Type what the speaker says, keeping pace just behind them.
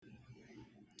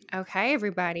Okay,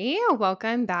 everybody,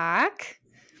 welcome back.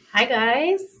 Hi,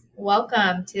 guys.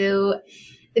 Welcome to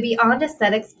the Beyond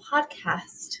Aesthetics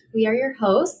podcast. We are your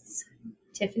hosts,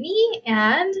 Tiffany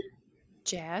and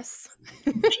Jess.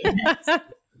 Jess.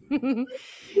 And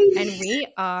we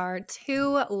are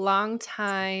two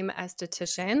longtime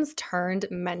estheticians turned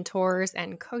mentors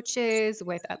and coaches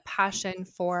with a passion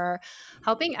for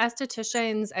helping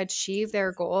estheticians achieve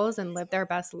their goals and live their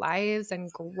best lives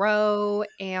and grow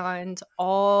and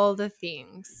all the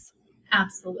things.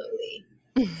 Absolutely.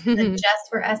 This isn't just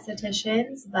for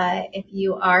estheticians, but if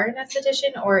you are an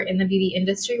esthetician or in the beauty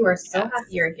industry, we're so Yes. happy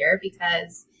you're here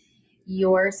because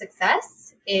your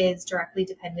success is directly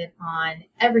dependent on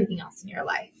everything else in your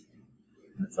life.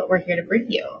 That's what we're here to bring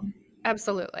you.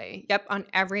 Absolutely. Yep, on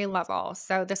every level.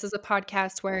 So, this is a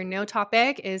podcast where no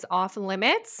topic is off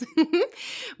limits.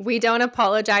 We don't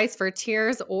apologize for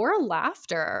tears or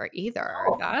laughter either.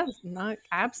 Oh, That's not,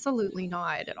 absolutely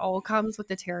not. It all comes with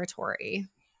the territory.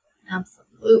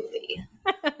 absolutely.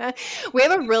 We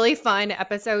have a really fun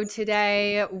episode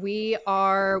today. We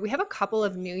have a couple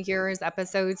of New Year's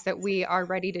episodes that we are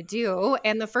ready to do,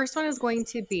 and the first one is going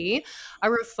to be a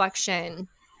reflection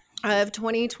of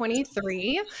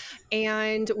 2023,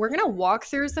 and we're going to walk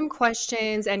through some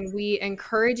questions, and we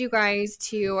encourage you guys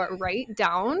to write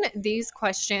down these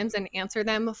questions and answer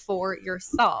them for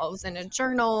yourselves in a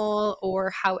journal or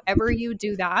however you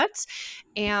do that,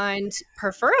 and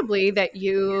preferably that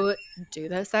you do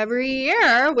this every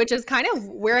year, which is kind of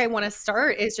where I want to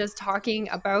start, is just talking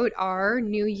about our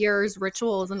New Year's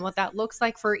rituals and what that looks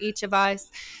like for each of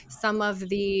us, some of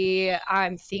the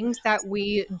things that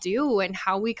we do and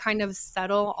how we kind of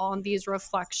settle on these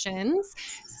reflections.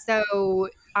 So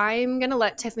I'm going to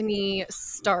let Tiffany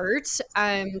start.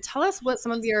 Tell us what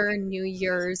some of your New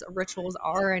Year's rituals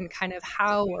are and kind of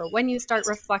how or when you start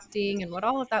reflecting and what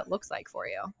all of that looks like for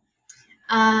you.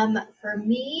 For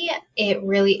me, it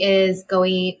really is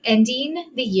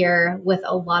ending the year with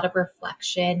a lot of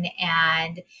reflection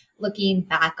and looking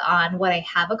back on what I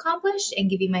have accomplished and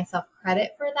giving myself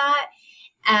credit for that.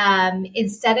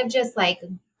 Instead of just like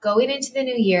going into the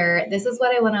new year, this is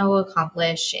what I want to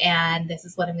accomplish and this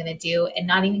is what I'm going to do, and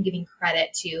not even giving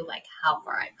credit to like how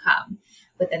far I've come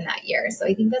within that year. So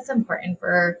I think that's important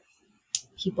for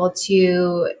people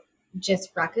to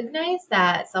just recognize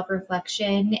that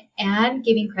self-reflection and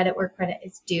giving credit where credit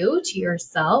is due to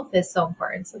yourself is so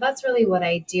important. So that's really what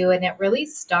I do. And it really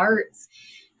starts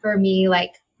for me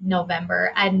like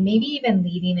November and maybe even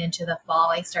leading into the fall.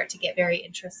 I start to get very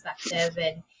introspective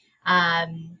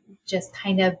and just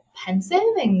kind of pensive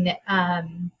and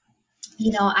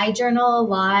I journal a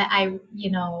lot.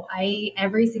 I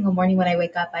every single morning when I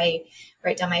wake up, I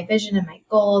write down my vision and my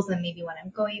goals and maybe what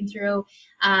I'm going through.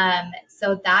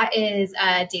 So that is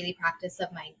a daily practice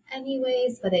of mine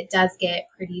anyways, but it does get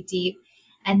pretty deep.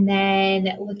 And then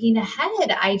looking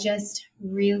ahead, I just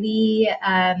really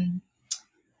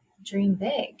dream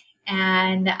big.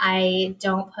 And I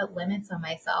don't put limits on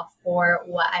myself for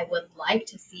what I would like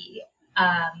to see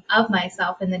of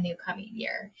myself in the new coming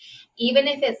year. Even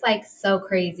if it's like so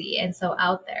crazy and so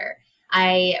out there,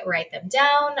 I write them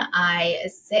down. I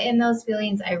sit in those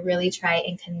feelings. I really try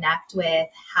and connect with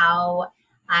how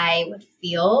I would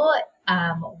feel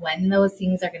when those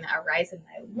things are going to arise in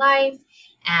my life.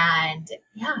 And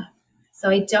yeah, so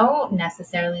I don't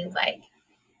necessarily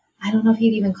I don't know if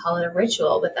you'd even call it a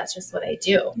ritual, but that's just what I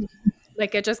do.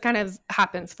 Like it just kind of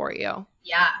happens for you.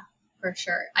 Yeah, for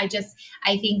sure. I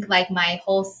think like my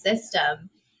whole system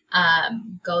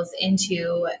goes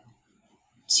into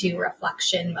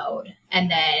reflection mode and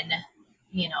then,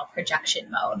 projection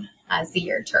mode as the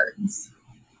year turns.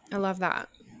 I love that.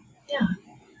 Yeah.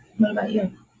 What about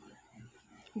you?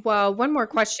 Well, one more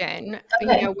question.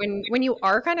 Okay. When you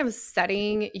are kind of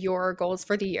setting your goals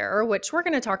for the year, which we're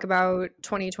going to talk about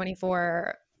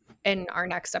 2024 in our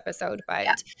next episode,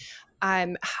 Yeah.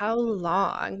 but how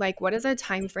long? Like what is a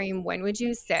time frame? When would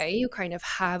you say you kind of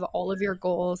have all of your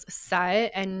goals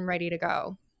set and ready to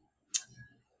go?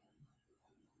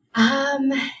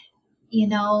 Um, you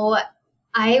know,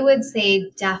 I would say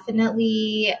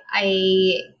definitely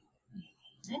I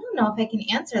don't know if I can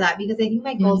answer that because I think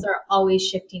my goals Mhm. are always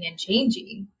shifting and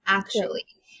changing, Sure. actually.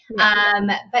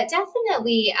 Yeah. But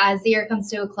definitely as the year comes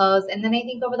to a close, and then I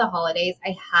think over the holidays,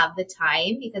 I have the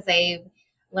time because I've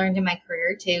learned in my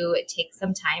career to take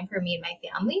some time for me and my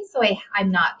family. So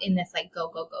I'm not in this like go,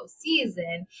 go, go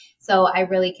season. So I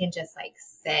really can just like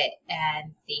sit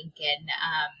and think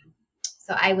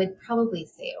so I would probably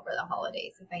say over the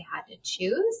holidays if I had to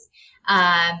choose.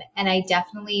 And I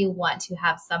definitely want to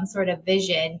have some sort of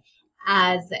vision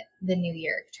as the new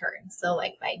year turns. So,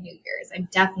 like by New Year's, I've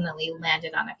definitely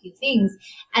landed on a few things.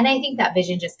 And I think that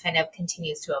vision just kind of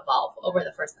continues to evolve over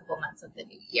the first couple months of the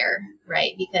new year,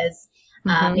 right? Because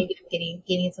Hmm. maybe I'm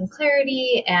gaining some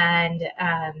clarity and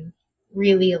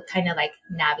really kind of like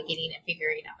navigating and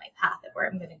figuring out my path of where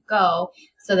I'm going to go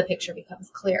so the picture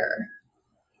becomes clearer.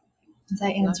 Does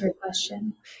that answer your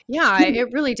question? Yeah,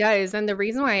 it really does. And the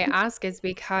reason why I ask is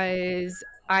because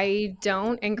I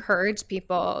don't encourage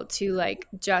people to like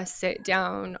just sit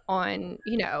down on,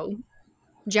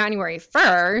 January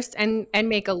 1st and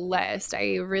make a list.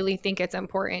 I really think it's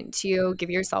important to give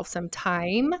yourself some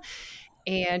time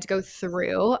and go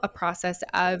through a process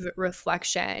of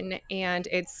reflection. And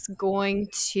it's going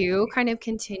to kind of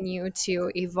continue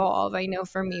to evolve. I know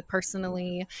for me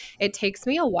personally, it takes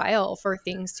me a while for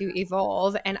things to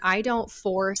evolve, and I don't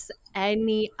force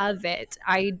any of it.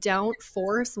 I don't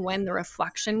force when the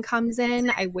reflection comes in.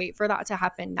 I wait for that to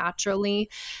happen naturally.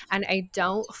 And I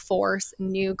don't force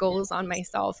new goals on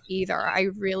myself either. I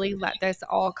really let this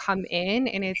all come in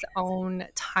its own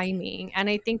timing. And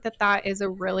I think that that is a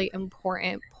really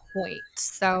important point.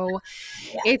 So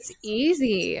it's Yes.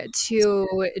 easy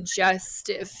to just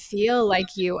feel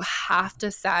like you have to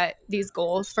set these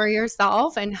goals for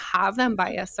yourself and have them by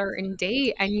a certain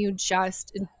date, and you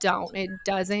just don't. It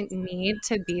doesn't need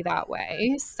to be that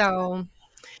way. So,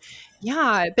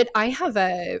 yeah, but I have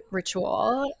a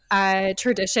ritual, a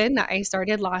tradition that I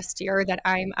started last year that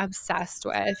I'm obsessed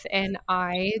with. And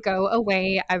I go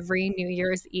away every New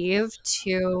Year's Eve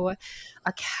to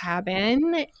a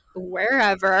cabin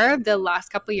wherever. The last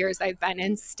couple of years I've been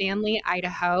in Stanley,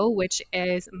 Idaho, which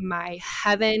is my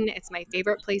heaven. It's my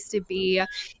favorite place to be.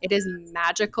 It is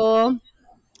magical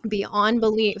beyond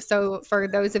belief. So, for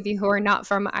those of you who are not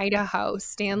from Idaho,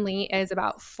 Stanley is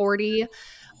about 40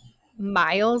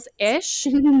 miles ish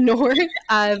north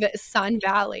of Sun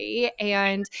Valley.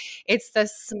 And it's the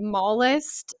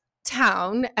smallest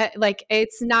town. Like,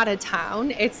 it's not a town,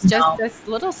 it's just No. this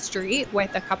little street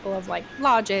with a couple of like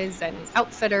lodges and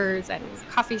outfitters and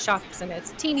coffee shops. And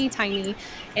it's teeny tiny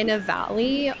in a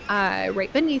valley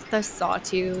right beneath the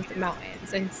Sawtooth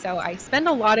Mountains. And so I spend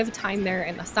a lot of time there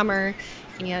in the summer.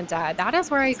 And that is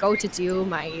where I go to do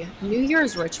my New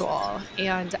Year's ritual.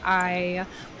 And I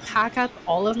pack up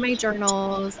all of my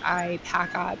journals. I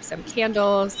pack up some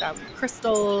candles, some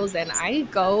crystals, and I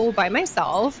go by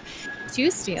myself to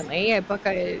Stanley. I book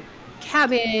a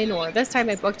cabin, or this time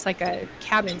I booked like a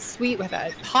cabin suite with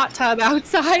a hot tub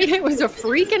outside. It was a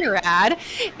freaking rad.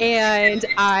 And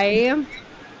I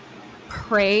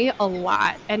pray a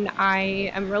lot, and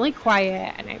I am really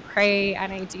quiet, and I pray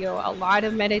and I do a lot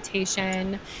of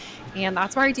meditation, and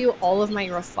that's where I do all of my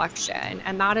reflection.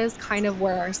 And that is kind of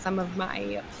where some of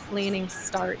my planning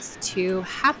starts to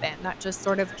happen. That just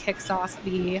sort of kicks off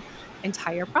the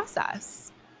entire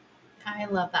process. I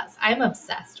love that. I'm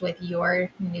obsessed with your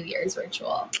New Year's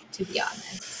ritual, to be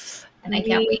honest. And I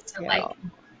can't Me wait to too. like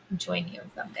join you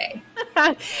someday.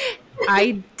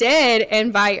 I did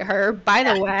invite her, by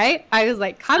the way. I was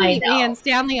like, come I meet me in know.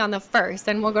 Stanley on the 1st,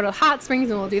 and we'll go to hot springs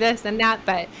and we'll do this and that.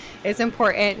 But it's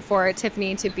important for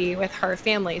Tiffany to be with her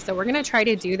family. So we're going to try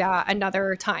to do that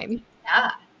another time.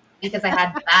 Yeah. Because I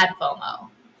had bad FOMO.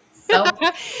 So,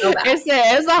 so bad.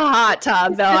 It's a hot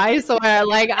tub, though. I swear.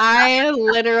 Like, I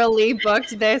literally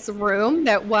booked this room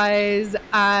that was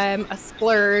a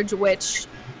splurge, which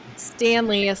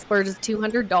Stanley, a splurge is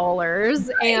 $200.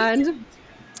 Right.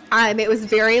 And it was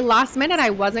very last minute.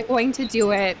 I wasn't going to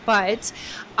do it, but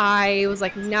I was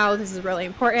like, no, this is really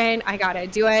important. I got to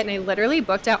do it. And I literally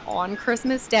booked it on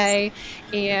Christmas Day,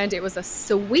 and it was a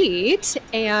suite.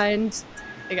 And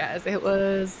guys, it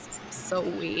was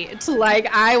sweet.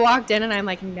 Like, I walked in and I'm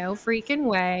like, no freaking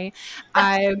way.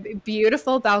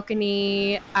 Beautiful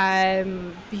balcony,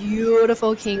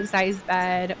 beautiful king size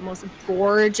bed, most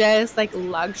gorgeous, like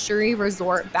luxury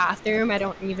resort bathroom. I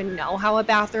don't even know how a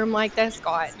bathroom like this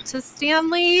got to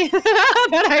Stanley, but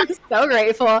I'm so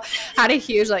grateful. Had a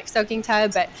huge like soaking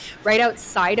tub, but right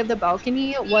outside of the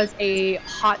balcony was a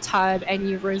hot tub, and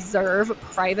you reserve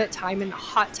private time in the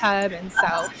hot tub. And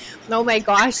so, oh my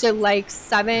gosh, at like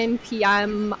 7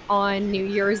 p.m. on New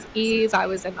Year's Eve, I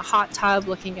was in the hot tub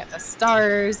looking at the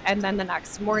stars. And then the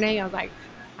next morning, I was like,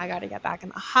 I got to get back in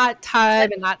the hot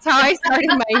tub. And that's how I started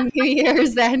my New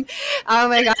Year's. And oh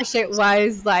my gosh, it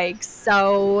was like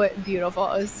so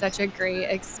beautiful. It was such a great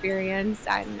experience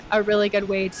and a really good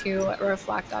way to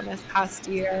reflect on this past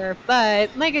year.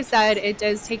 But like I said, it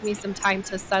does take me some time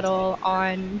to settle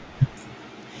on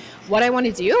what I want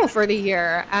to do for the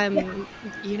year.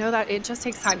 That it just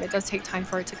takes time. It does take time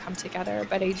for it to come together.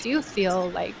 But I do feel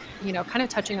like, kind of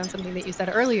touching on something that you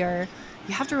said earlier,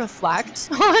 you have to reflect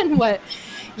on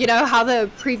how the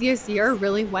previous year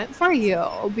really went for you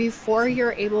before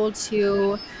you're able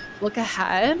to look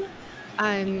ahead.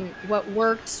 What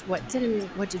worked, what didn't,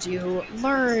 what did you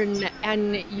learn?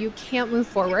 And you can't move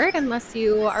forward unless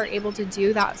you are able to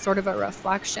do that sort of a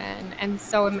reflection. And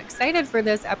so I'm excited for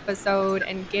this episode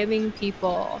and giving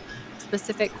people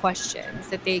specific questions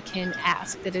that they can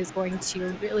ask that is going to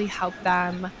really help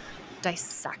them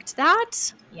dissect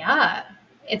that. Yeah,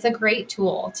 it's a great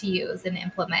tool to use and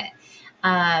implement.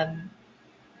 Um,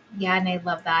 yeah, and I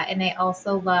love that. And I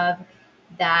also love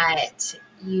that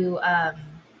you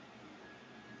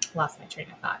lost my train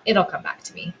of thought. It'll come back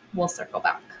to me. We'll circle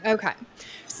back. Okay.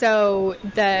 So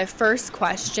the first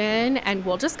question, and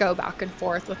we'll just go back and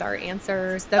forth with our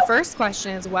answers. The first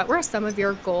question is, what were some of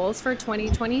your goals for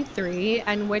 2023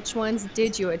 and which ones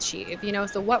did you achieve?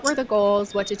 So what were the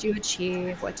goals? What did you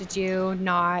achieve? What did you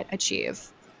not achieve?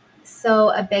 So,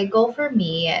 a big goal for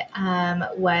me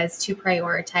was to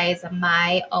prioritize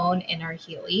my own inner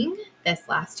healing this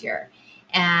last year.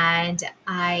 And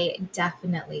I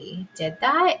definitely did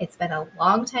that. It's been a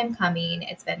long time coming.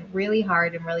 It's been really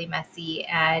hard and really messy.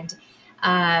 And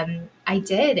I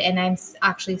did. And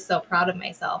actually so proud of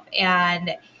myself.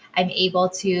 And I'm able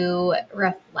to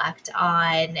reflect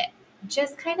on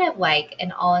just kind of like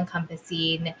an all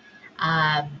encompassing,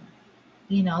 um,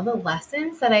 the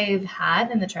lessons that I've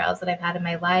had and the trials that I've had in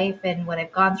my life and what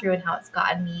I've gone through and how it's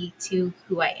gotten me to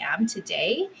who I am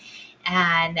today.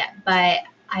 But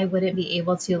I wouldn't be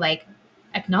able to like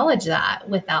acknowledge that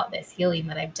without this healing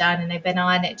that I've done. And I've been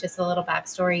on just a little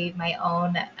backstory, my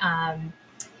own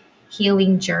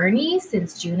healing journey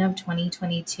since June of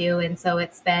 2022. And so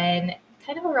it's been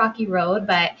kind of a rocky road,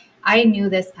 but I knew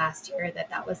this past year that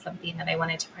that was something that I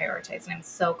wanted to prioritize. And I'm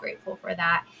so grateful for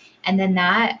that. And then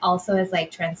that also has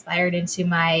like transpired into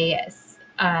my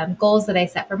goals that I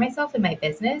set for myself in my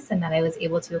business and that I was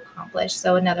able to accomplish.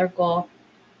 So another goal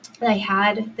that I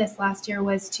had this last year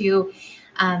was to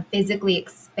physically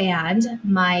expand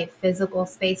my physical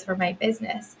space for my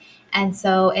business.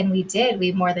 And we did,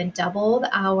 we more than doubled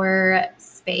our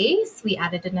space. We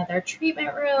added another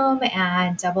treatment room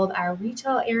and doubled our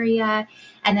retail area.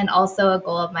 And then also a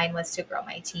goal of mine was to grow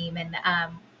my team. And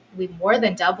we more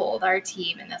than doubled our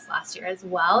team in this last year as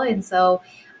well. And so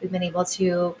we've been able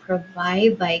to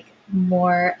provide like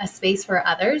more a space for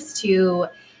others to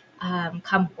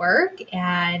come work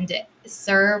and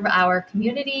serve our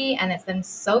community. And it's been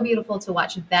so beautiful to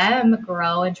watch them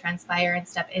grow and transpire and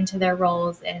step into their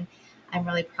roles. And I'm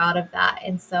really proud of that.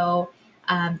 And so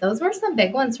those were some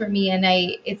big ones for me. And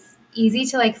it's easy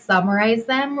to like summarize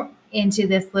them into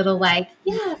this little like,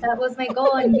 yeah, that was my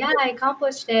goal. And yeah, I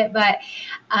accomplished it. But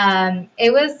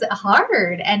it was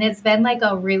hard and it's been like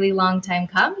a really long time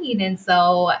coming. And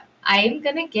so I'm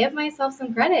going to give myself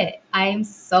some credit. I'm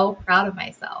so proud of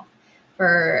myself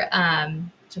for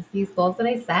just these goals that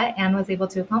I set and was able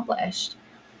to accomplish.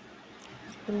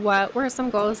 What were some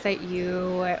goals that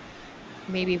you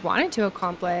maybe wanted to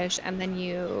accomplish and then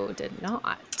you did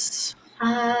not?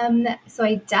 So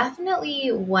I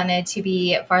definitely wanted to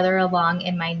be farther along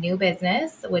in my new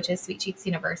business, which is Sweet Cheeks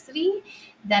University,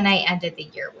 than I ended the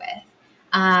year with.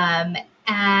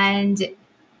 And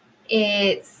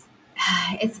it's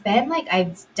it's been like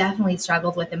I've definitely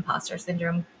struggled with imposter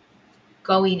syndrome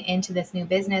going into this new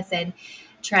business and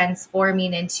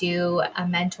transforming into a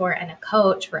mentor and a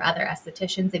coach for other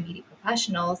estheticians and beauty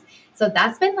professionals. So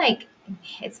that's been like,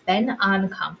 it's been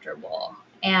uncomfortable.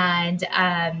 And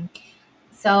I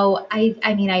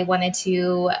mean, I wanted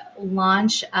to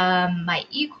launch my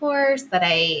e-course that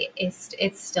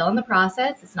it's still in the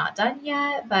process. It's not done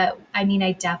yet, but I mean,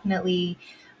 we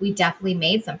definitely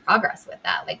made some progress with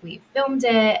that. Like we filmed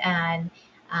it and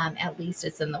at least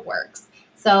it's in the works.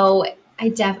 So I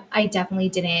definitely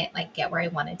didn't like get where I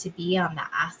wanted to be on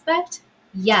that aspect.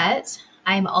 Yet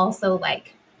I'm also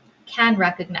like can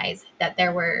recognize that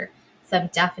there were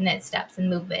some definite steps and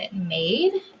movement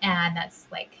made, and that's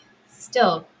like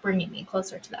still bringing me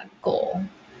closer to that goal.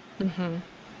 Hmm.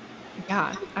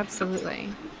 Yeah, absolutely.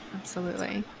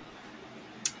 Absolutely.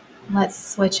 Let's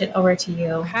switch it over to you.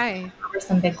 Okay. What were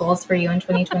some big goals for you in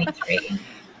 2023?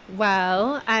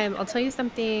 Well, I'll tell you some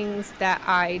things that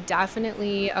I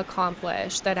definitely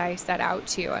accomplished that I set out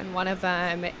to. And one of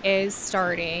them is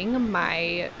starting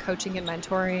my coaching and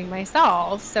mentoring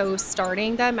myself. So,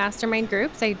 starting the mastermind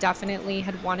groups, I definitely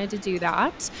had wanted to do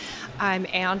that,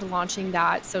 and launching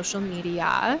that social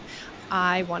media.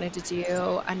 I wanted to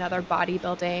do another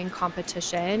bodybuilding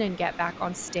competition and get back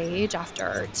on stage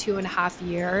after 2.5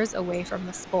 years away from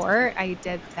the sport. I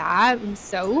did that. I'm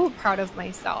so proud of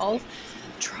myself.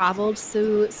 Traveled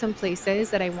to some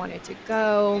places that I wanted to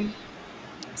go.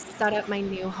 set up my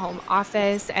new home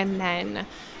office, and then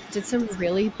did some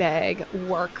really big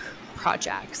work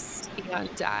projects. And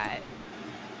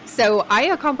so I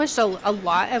accomplished a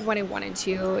lot of what I wanted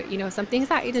to. Some things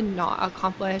that I did not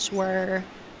accomplish were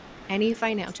any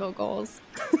financial goals.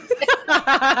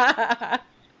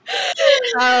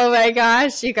 Oh my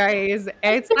gosh, you guys.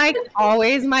 It's like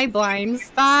always my blind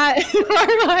spot for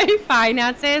my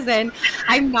finances, and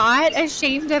I'm not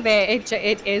ashamed of it.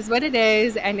 It is what it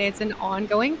is, and it's an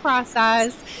ongoing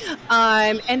process.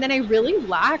 And then I really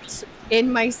lacked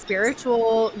in my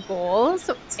spiritual goals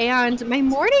and my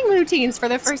morning routines for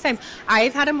the first time.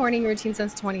 I've had a morning routine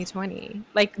since 2020,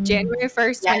 like Mm. January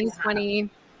 1st, Yeah, you have. 2020,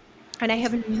 and I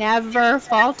have never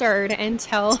faltered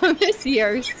until this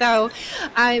year. So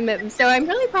I'm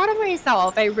really proud of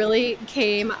myself. I really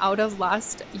came out of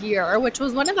last year, which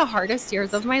was one of the hardest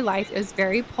years of my life. It was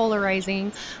very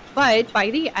polarizing, but by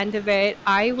the end of it,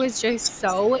 I was just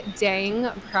so dang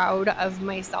proud of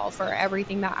myself for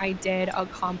everything that I did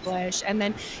accomplish. And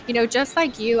then, just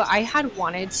like you, I had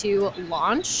wanted to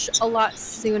launch a lot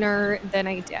sooner than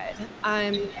I did.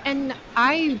 And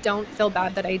I don't feel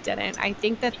bad that I didn't. I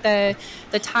think that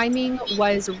the timing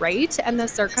was right and the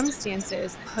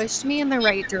circumstances pushed me in the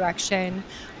right direction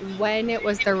when it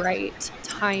was the right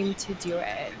time to do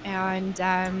it. And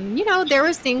there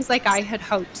was things like I had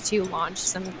hoped to launch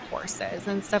some courses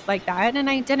and stuff like that, and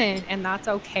I didn't, and that's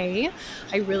okay.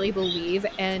 I really believe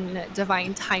in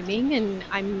divine timing, and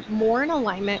I'm more in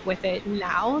alignment with it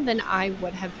now than I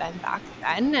would have been back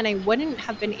then, and I wouldn't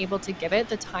have been able to give it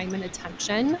the time and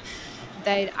attention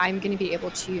that I'm going to be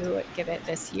able to give it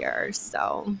this year.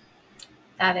 So,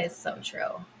 That is so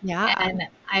true. yeah. And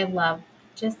I love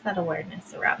just that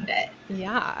awareness around it.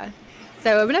 Yeah.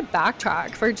 So I'm going to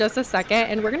backtrack for just a second,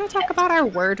 and we're going to talk about our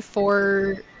word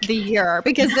for the year,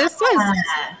 because this was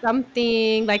Yeah.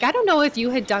 something like, I don't know if you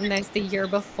had done this the year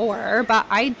before, but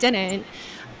I didn't.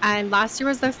 And last year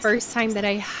was the first time that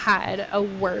I had a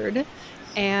word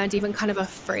and even kind of a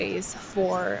phrase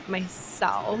for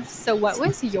myself. So, what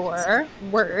was your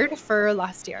word for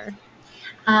last year?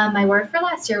 My word for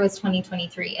last year was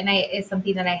 2023, and it's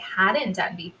something that I hadn't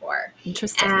done before.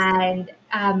 Interesting. And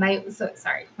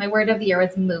my word of the year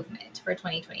was movement for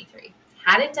 2023.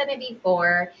 Hadn't done it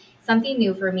before, something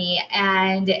new for me,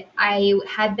 and I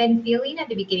had been feeling at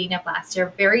the beginning of last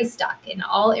year very stuck in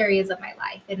all areas of my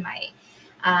life, in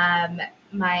um,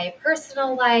 my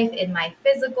personal life, in my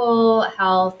physical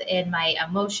health, in my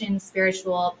emotions,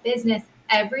 spiritual, business,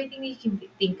 everything you can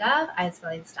think of. I was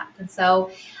feeling stuck, and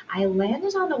so I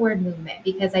landed on the word movement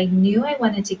because I knew I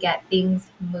wanted to get things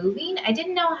moving. I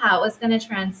didn't know how it was going to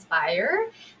transpire.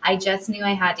 I just knew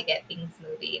I had to get things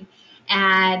moving.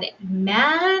 And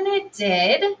man, it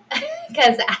did.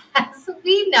 Because as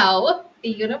we know, the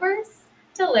universe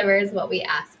delivers what we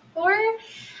ask for.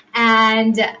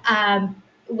 And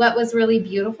what was really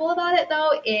beautiful about it,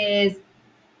 though, is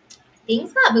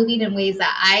things got moving in ways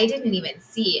that I didn't even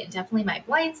see, and definitely my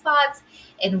blind spots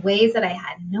in ways that I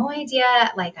had no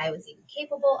idea like I was even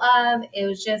capable of. It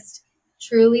was just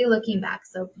truly looking back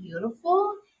so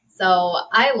beautiful. So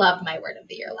I loved my word of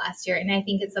the year last year, and I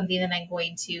think it's something that I'm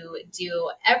going to do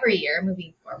every year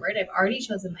moving forward. I've already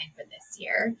chosen mine for this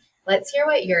year. Let's hear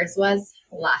what yours was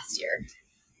last year.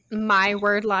 My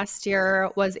word last year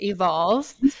was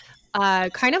evolve,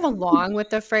 kind of along with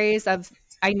the phrase of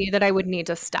I knew that I would need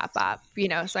to step up,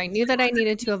 so I knew that I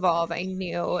needed to evolve. I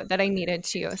knew that I needed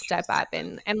to step up.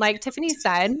 And like Tiffany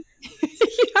said,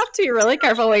 you have to be really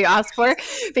careful what you ask for,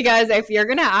 because if you're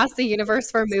going to ask the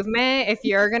universe for movement, if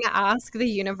you're going to ask the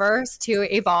universe to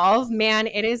evolve, man,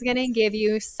 it is going to give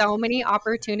you so many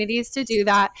opportunities to do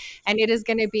that. And it is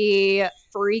going to be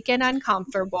freaking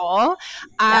uncomfortable,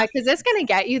 Yeah. because it's going to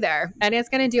get you there, and it's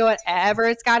going to do whatever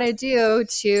it's got to do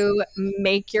to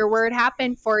make your word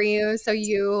happen for you. So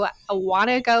you want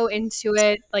to go into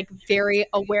it like very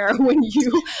aware when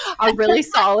you are really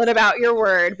solid about your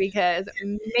word, because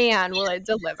man, will it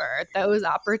deliver those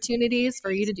opportunities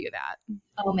for you to do that.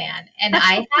 Oh man. And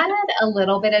I had a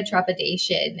little bit of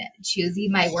trepidation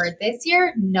choosing my word this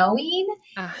year, knowing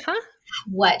Uh-huh.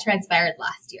 what transpired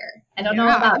last year. I don't know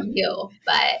Yeah. about you,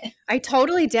 but I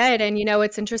totally did. And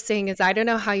what's interesting is I don't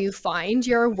know how you find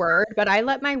your word, but I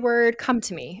let my word come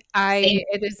to me. same.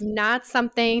 It is not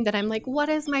something that I'm like, what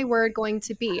is my word going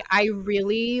to be? I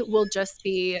really will just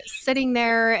be sitting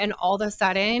there, and all of a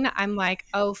sudden I'm like,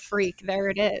 oh freak, there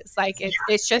it is. Like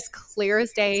it's just clear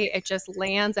as day. It just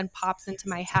lands and pops into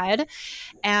my head,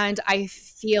 and I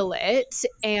feel it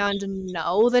and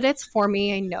know that it's for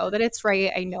me. I know that it's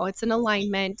right. I know it's in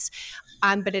alignment.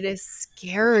 But it is is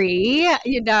scary,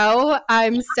 you know?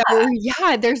 So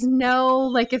yeah, there's no,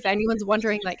 like, if anyone's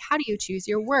wondering, like, how do you choose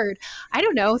your word? I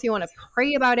don't know if you want to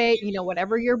pray about it, you know,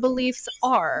 whatever your beliefs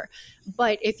are.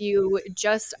 But if you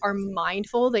just are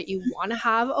mindful that you want to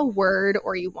have a word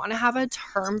or you want to have a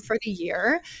term for the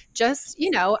year, just, you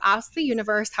know, ask the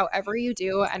universe however you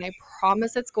do. And I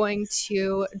promise it's going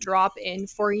to drop in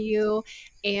for you.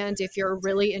 And if you're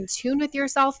really in tune with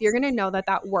yourself, you're going to know that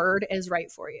that word is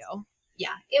right for you.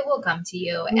 Yeah, it will come to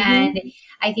you. Mm-hmm. And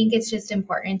I think it's just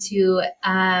important to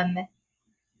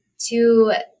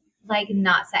like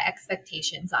not set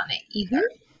expectations on it Mm-hmm. either.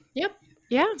 Yep.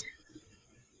 Yeah.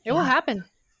 It will Yeah. happen.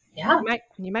 Yeah.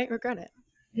 You might regret it.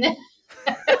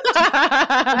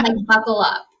 Like buckle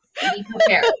up. Be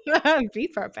prepared. Be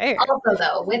prepared. Also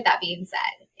though, with that being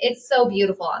said, it's so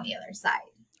beautiful on the other side.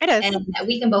 It is. And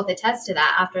we can both attest to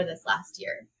that after this last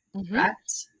year, Mm-hmm.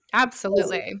 correct? Because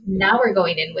Absolutely. now we're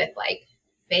going in with like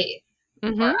faith, or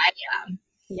Mm-hmm. I am,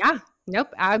 Yeah.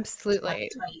 Nope. Absolutely.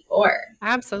 2024.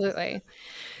 Absolutely.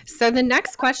 So the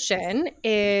next question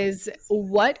is,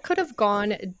 what could have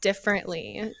gone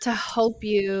differently to help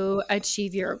you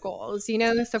achieve your goals? You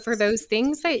know, so for those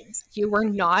things that you were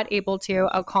not able to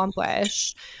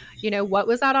accomplish, you know, what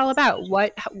was that all about?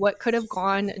 What could have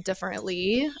gone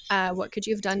differently? What could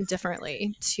you have done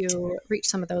differently to reach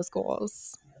some of those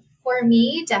goals? For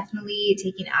me, definitely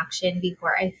taking action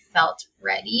before I felt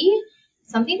ready.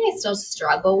 Something I still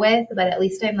struggle with, but at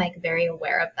least I'm like very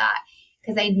aware of that.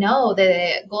 Because I know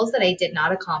the goals that I did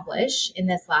not accomplish in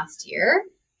this last year,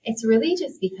 it's really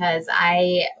just because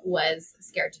I was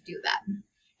scared to do them.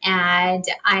 And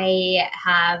I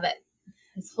have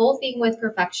this whole thing with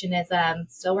perfectionism,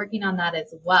 still working on that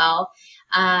as well.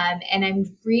 And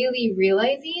I'm really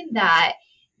realizing that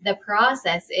the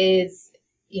process is,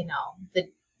 you know,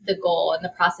 the goal, and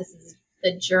the process is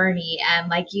the journey. And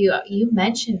like you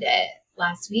mentioned it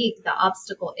last week, the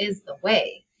obstacle is the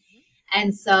way.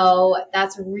 And so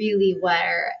that's really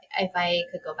where, if I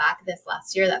could go back this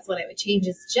last year, that's what I would change,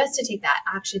 is just to take that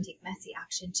action, take messy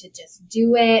action, to just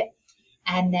do it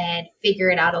and then figure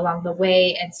it out along the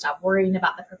way and stop worrying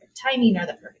about the perfect timing or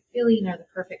the perfect feeling or the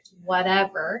perfect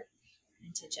whatever,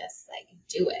 and to just like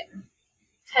do it.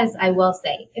 Because I will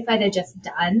say, if I'd have just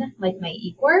done like my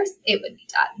e-course, it would be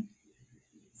done.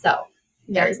 So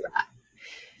Yeah. there's that.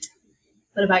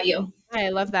 What about you? I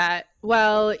love that.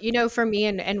 Well, you know, for me,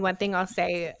 and one thing I'll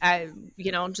say,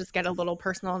 you know, just get a little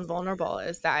personal and vulnerable,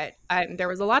 is that there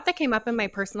was a lot that came up in my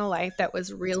personal life that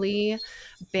was really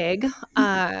big.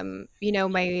 You know,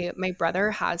 my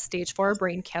brother has stage 4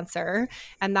 brain cancer,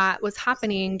 and that was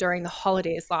happening during the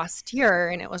holidays last year,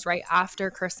 and it was right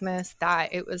after Christmas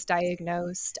that it was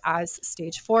diagnosed as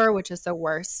stage 4, which is the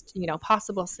worst, you know,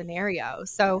 possible scenario.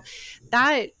 So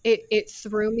that it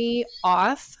threw me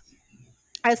off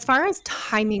as far as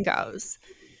timing goes.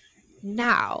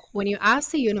 Now, when you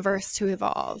ask the universe to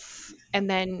evolve and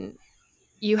then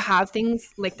you have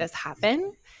things like this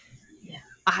happen, Yeah.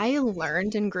 I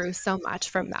learned and grew so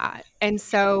much from that. And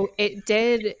so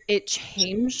it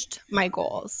changed my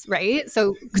goals, right?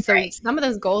 So Right. some of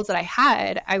those goals that I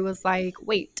had, I was like,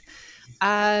 wait,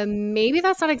 maybe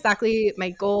that's not exactly my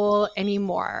goal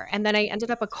anymore. And then I ended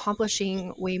up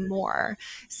accomplishing way more.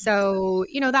 So,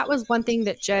 you know, that was one thing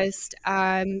that just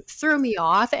threw me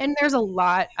off. And there's a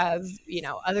lot of, you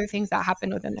know, other things that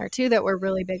happened within there too that were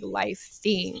really big life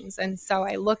things. And so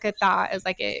I look at that as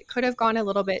like it could have gone a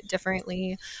little bit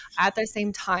differently. At the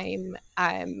same time,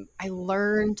 I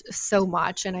learned so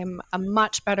much and I'm a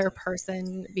much better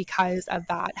person because of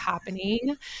that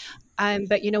happening.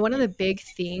 But you know, one of the big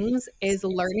things is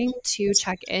learning to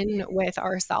check in with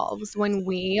ourselves when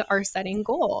we are setting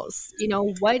goals. You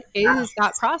know, what is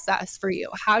that process for you?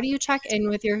 How do you check in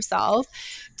with yourself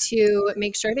to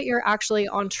make sure that you're actually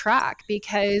on track?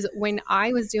 Because when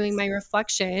I was doing my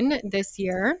reflection this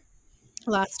year,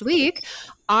 last week,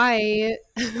 I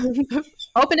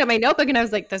opened up my notebook and I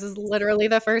was like, this is literally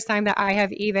the first time that I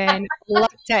have even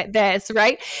looked at this,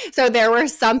 right? So there were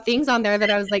some things on there that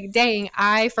I was like, dang,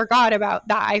 I forgot about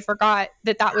that. I forgot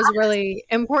that that was really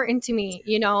important to me,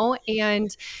 you know?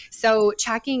 And so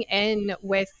checking in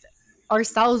with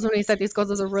ourselves when we set these goals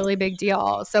is a really big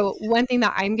deal. So one thing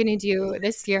that I'm going to do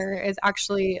this year is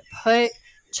actually put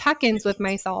check-ins with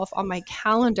myself on my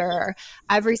calendar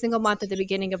every single month at the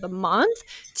beginning of the month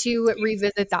to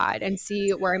revisit that and see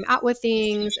where I'm at with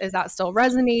things. Is that still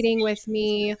resonating with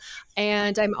me?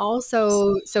 And I'm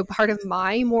also, so part of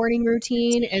my morning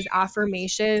routine is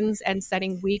affirmations and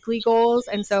setting weekly goals.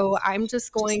 And so I'm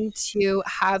just going to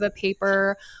have a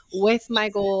paper with my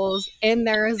goals in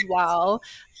there as well.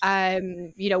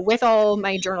 with all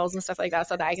my journals and stuff like that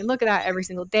so that I can look at that every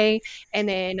single day. And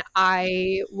then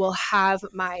I will have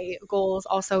my goals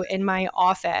also in my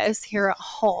office here at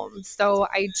home. So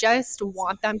I just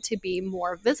want them to be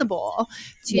more visible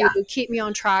to Yeah. keep me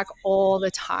on track all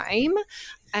the time.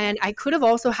 And I could have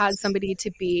also had somebody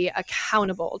to be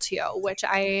accountable to, which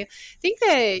I think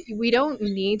that we don't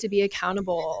need to be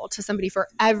accountable to somebody for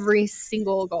every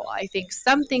single goal. I think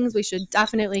some things we should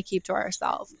definitely keep to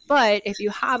ourselves. But if you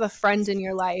have a friend in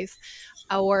your life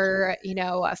or,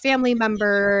 a family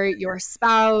member, your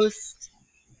spouse,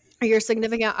 or your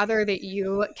significant other that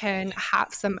you can have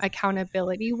some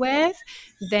accountability with,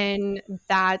 then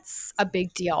that's a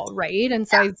big deal, right? And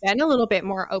so I've been a little bit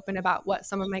more open about what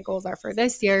some of my goals are for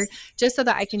this year, just so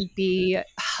that I can be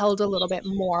held a little bit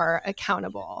more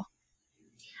accountable.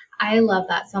 I love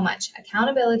that so much.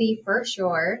 Accountability for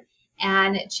sure,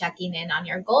 and checking in on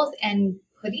your goals and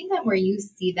putting them where you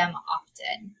see them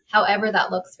often, however that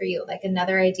looks for you. Like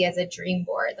another idea is a dream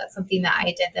board. That's something that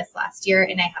I did this last year,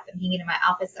 and I have them hanging in my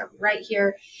office. They're right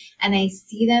here, and I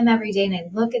see them every day and I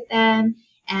look at them.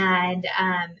 And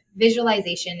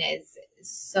visualization is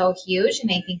so huge.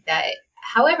 And I think that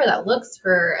however that looks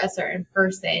for a certain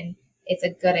person, it's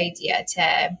a good idea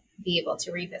to be able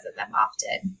to revisit them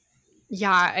often.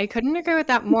 Yeah, I couldn't agree with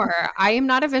that more. I am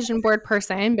not a vision board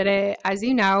person, but it, as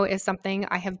you know, is something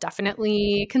I have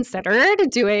definitely considered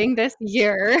doing this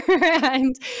year.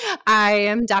 And I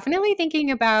am definitely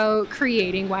thinking about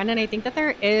creating one. And I think that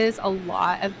there is a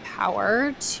lot of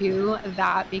power to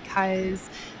that because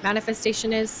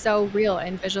manifestation is so real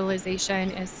and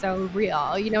visualization is so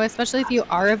real, especially if you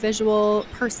are a visual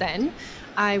person,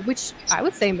 which I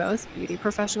would say most beauty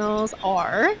professionals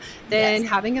are, then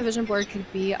Yes. having a vision board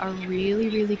could be a really,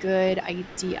 really good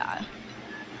idea.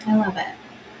 I love it.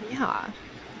 Yeah.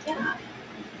 Yeah.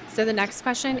 So the next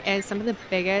question is some of the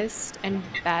biggest and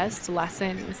best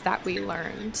lessons that we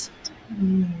learned.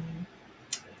 Mm.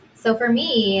 So for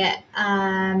me,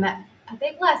 a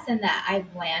big lesson that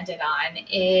I've landed on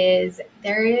is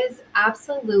there is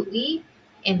absolutely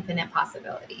infinite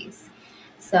possibilities.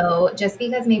 So just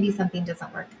because maybe something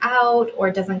doesn't work out or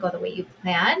doesn't go the way you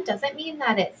planned doesn't mean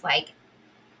that it's like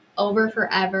over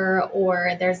forever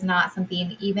or there's not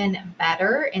something even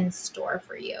better in store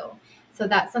for you. So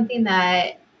that's something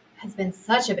that has been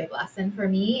such a big lesson for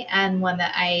me and one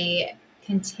that I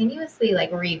continuously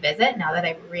like revisit now that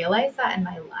I've realized that in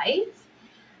my life.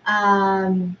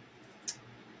 Um,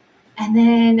 and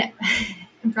then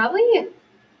probably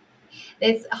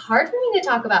it's hard for me to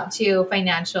talk about too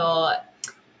financial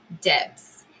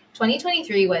dips.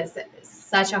 2023 was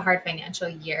such a hard financial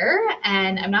year.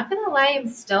 And I'm not going to lie, I'm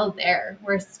still there.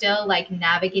 We're still like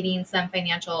navigating some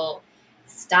financial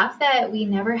stuff that we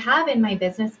never have in my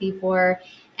business before.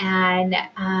 And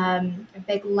a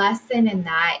big lesson in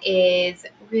that is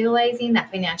realizing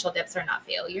that financial dips are not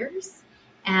failures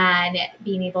and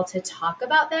being able to talk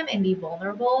about them and be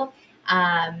vulnerable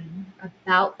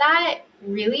about that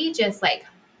really just like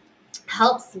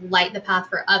helps light the path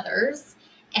for others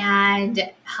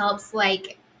and helps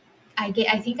like I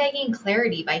think I gain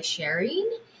clarity by sharing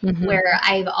Mhm. where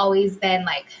I've always been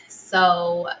like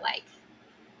so like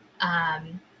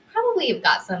um probably have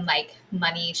got some like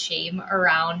money shame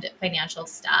around financial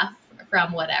stuff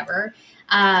from whatever.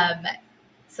 Um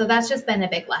so that's just been a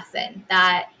big lesson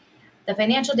that the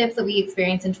financial dips that we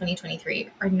experienced in 2023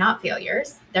 are not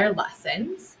failures, they're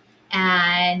lessons.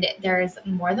 And there's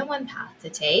more than one path to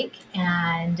take.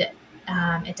 And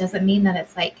it doesn't mean that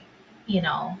it's like,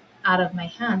 out of my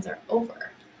hands or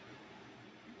over.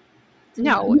 So,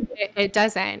 yeah. No, it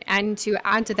doesn't. And to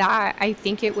add to that, I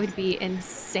think it would be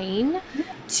insane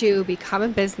to become a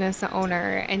business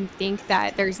owner and think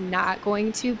that there's not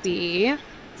going to be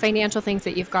financial things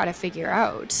that you've got to figure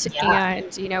out. Yeah, And,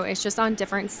 it's just on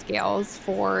different scales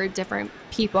for different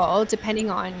people,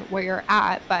 depending on where you're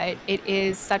at. But it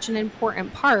is such an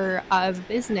important part of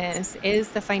business is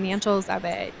the financials of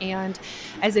it. And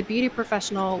as a beauty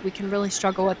professional, we can really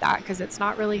struggle with that because it's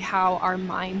not really how our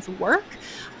minds work.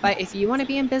 But if you want to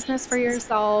be in business for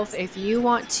yourself, if you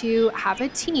want to have a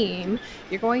team,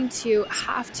 you're going to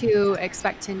have to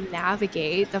expect to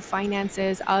navigate the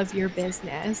finances of your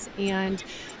business. And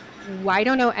I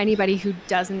don't know anybody who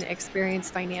doesn't experience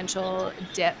financial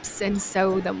dips. And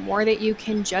so the more that you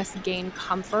can just gain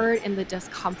comfort in the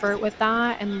discomfort with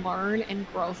that and learn and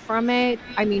grow from it,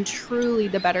 I mean, truly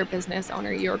the better business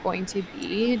owner you're going to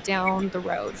be down the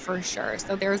road for sure.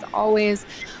 So there's always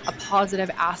a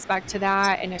positive aspect to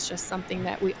that. And it's just something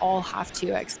that we all have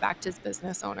to expect as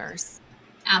business owners.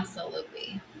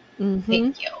 absolutely. Hmm.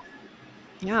 Thank you.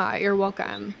 Yeah, you're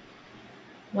welcome.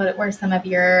 What were some of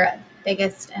your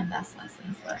Biggest and best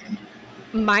lessons learned.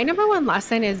 My number one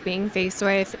lesson is being faced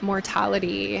with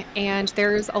mortality, and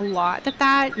there's a lot that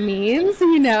that means,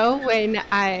 when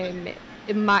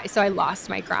I lost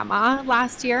my grandma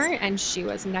last year, and she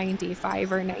was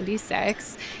 95 or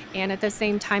 96, and at the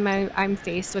same time I'm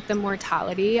faced with the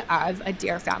mortality of a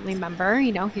dear family member.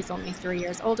 He's only 3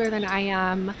 years older than I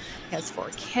am. He has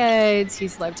 4 kids.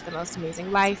 He's lived the most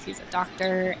amazing life. He's a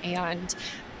doctor, and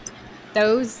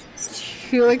those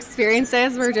two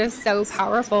experiences were just so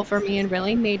powerful for me and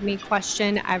really made me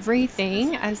question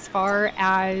everything as far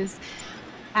as,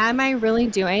 am I really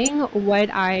doing what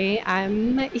I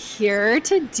am here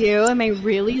to do? Am I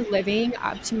really living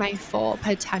up to my full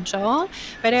potential?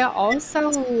 But it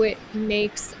also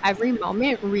makes every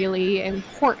moment really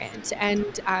important, and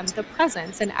the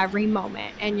presence in every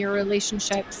moment, and your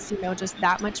relationships, just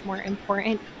that much more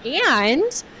important. And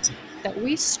that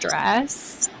we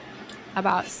stress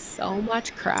about so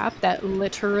much crap that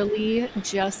literally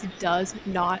just does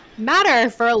not matter.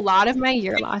 For a lot of my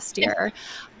year last year,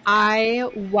 I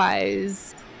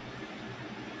was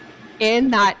in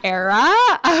that era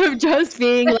of just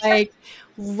being like,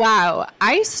 wow,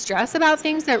 I stress about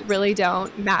things that really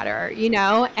don't matter,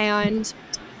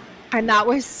 and that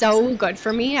was so good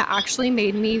for me. It actually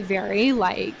made me very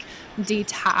like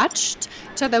detached,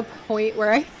 to the point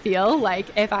where I feel like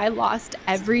if I lost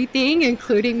everything,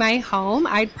 including my home,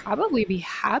 I'd probably be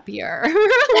happier.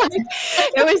 Like,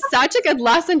 it was such a good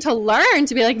lesson to learn,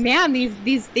 to be like, man,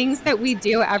 these things that we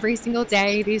do every single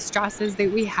day, these stresses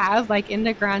that we have, like in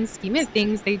the grand scheme of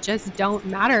things, they just don't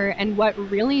matter. And what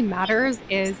really matters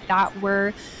is that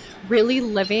we're really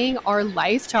living our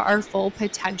life to our full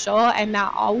potential. And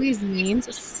that always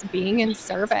means being in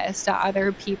service to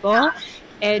other people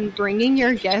and bringing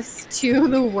your gifts to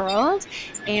the world.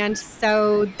 And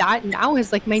so that now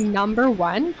is like my number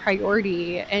one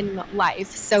priority in life.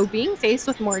 So being faced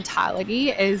with mortality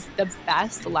is the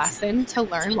best lesson to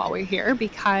learn while we're here,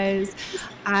 because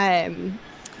um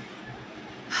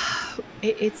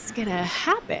it's gonna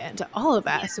happen to all of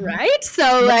us, right?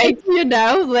 So Right.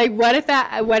 like, like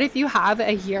what if you have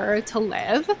a year to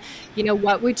live?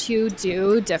 What would you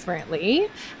do differently?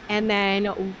 And then,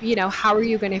 how are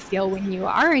you going to feel when you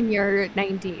are in your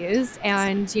 90s?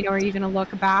 And, are you going to look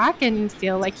back and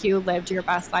feel like you lived your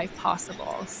best life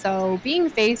possible? So being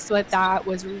faced with that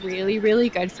was really, really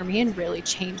good for me and really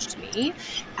changed me,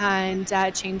 and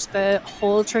changed the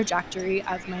whole trajectory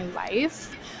of my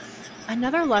life.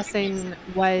 Another lesson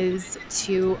was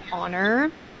to honor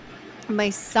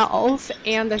myself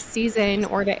and the season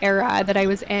or the era that I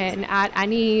was in at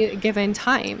any given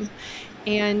time.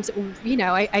 And,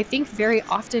 I think very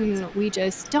often we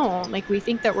just don't. Like, we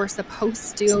think that we're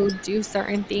supposed to do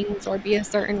certain things or be a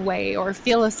certain way or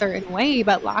feel a certain way.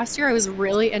 But last year, I was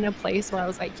really in a place where I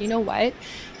was like, you know what?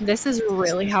 This is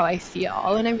really how I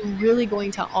feel. And I'm really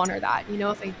going to honor that.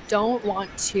 If I don't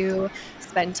want to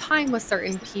spend time with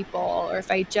certain people, or if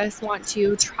I just want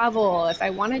to travel, if I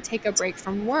want to take a break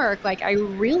from work, like, I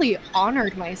really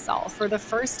honored myself for the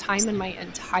first time in my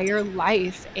entire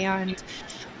life. And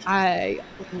I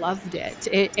loved it.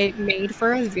 It made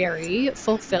for a very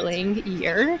fulfilling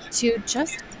year to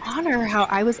just honor how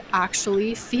I was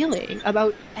actually feeling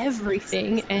about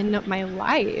everything in my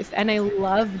life. And I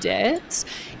loved it,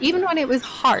 even when it was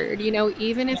hard,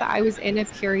 even if I was in a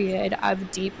period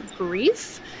of deep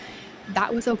grief,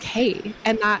 that was okay.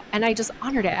 And I just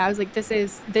honored it. I was like, this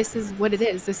is what it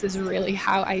is. This is really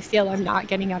how I feel. I'm not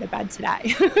getting out of bed today,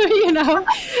 you know?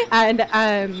 And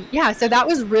yeah, so that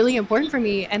was really important for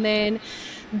me. And then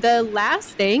the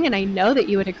last thing, and I know that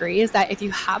you would agree, is that if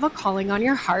you have a calling on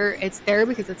your heart, it's there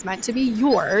because it's meant to be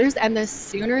yours. And the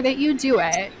sooner that you do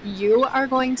it, you are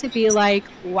going to be like,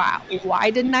 wow, why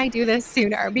didn't I do this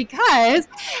sooner? Because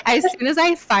as soon as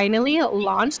I finally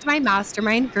launched my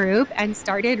mastermind group and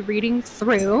started reading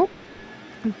through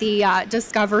the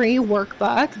discovery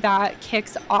workbook that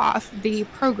kicks off the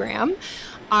program,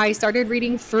 I started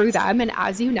reading through them. And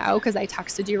as you know, because I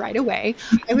texted you right away,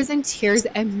 I was in tears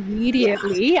Yeah.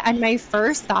 immediately. And my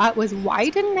first thought was, why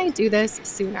didn't I do this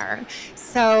sooner?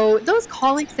 So, those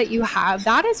callings that you have,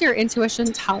 that is your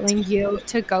intuition telling you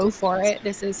to go for it.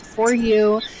 This is for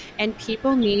you, and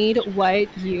people need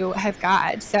what you have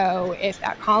got. So, if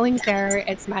that calling's there,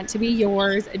 it's meant to be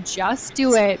yours. Just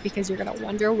do it, because you're going to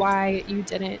wonder why you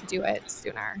didn't do it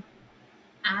sooner.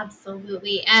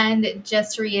 Absolutely. And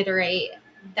just to reiterate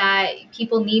that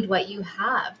people need what you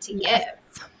have to Yes.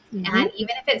 give. Mhm. And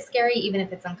even if it's scary, even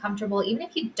if it's uncomfortable, even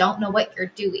if you don't know what you're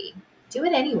doing, do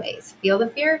it anyways. Feel the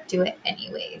fear, do it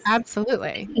anyways.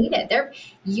 Absolutely. You need it.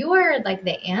 You are like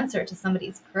the answer to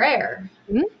somebody's prayer,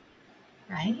 Mhm.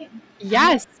 right? I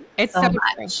Yes, it's so so true.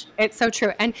 much. It's so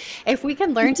true. And if we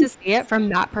can learn to see it from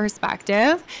that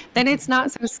perspective, then it's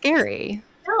not so scary.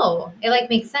 No, it like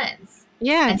makes sense. And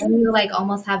Yes. then you like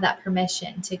almost have that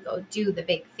permission to go do the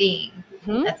big thing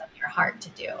Mhm. that's on your heart to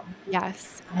do.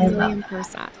 Yes, I love that.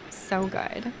 1,000,000%. So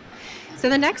good. So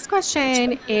the next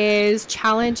question is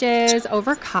challenges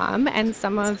overcome and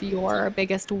some of your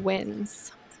biggest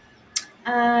wins.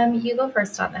 You go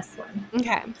first on this one.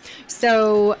 Okay.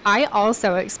 So I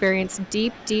also experienced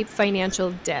deep, deep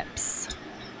financial dips.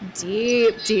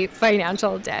 Deep, deep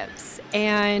financial dips.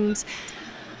 And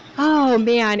oh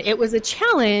man, it was a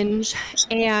challenge,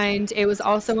 and it was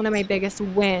also one of my biggest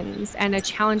wins, and a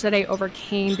challenge that I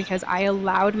overcame because I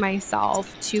allowed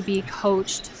myself to be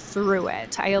coached through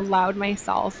it. I allowed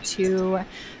myself to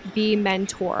be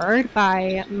mentored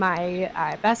by my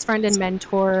best friend and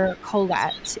mentor,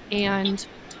 Colette, and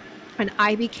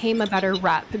I became a better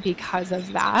rep because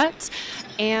of that.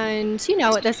 And,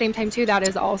 at the same time, too, that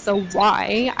is also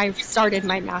why I've started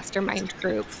my mastermind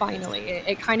group finally.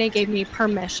 It kind of gave me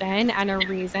permission and a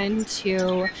reason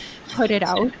to put it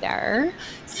out there.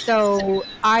 So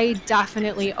I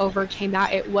definitely overcame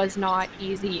that. It was not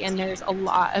easy, and there's a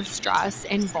lot of stress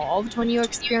involved when you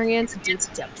experience deep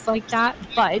dips like that.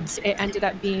 But it ended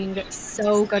up being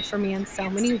so good for me in so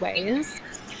many ways.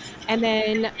 And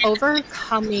then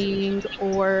overcoming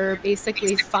or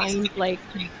basically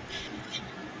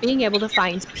being able to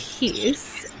find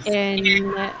peace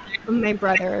in my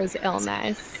brother's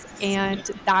illness. And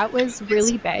that was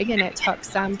really big, and it took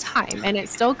some time, and it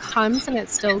still comes and it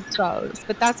still goes.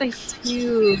 But that's a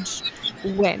huge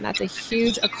win. That's a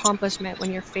huge accomplishment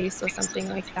when you're faced with something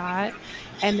like that.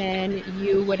 And then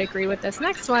you would agree with this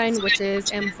next one, which is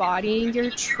embodying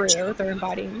your truth or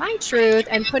embodying my truth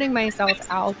and putting myself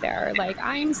out there. Like,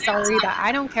 I'm sorry that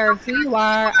I don't care who you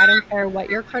are, I don't care what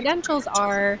your credentials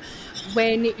are.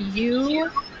 When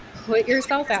you put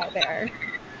yourself out there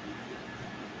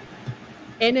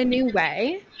in a new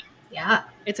way, Yeah.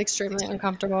 it's extremely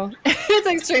uncomfortable. It's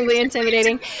extremely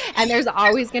intimidating. And there's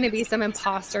always going to be some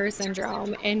imposter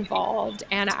syndrome involved.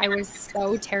 And I was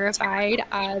so terrified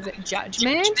of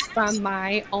judgment from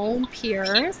my own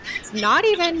peers, not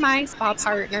even my spa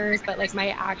partners, but like my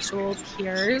actual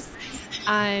peers.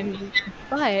 Um,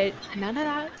 but none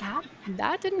of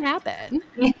that didn't happen.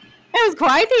 It was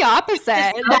quite the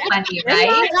opposite. It's so That funny, did not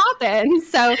right? happen.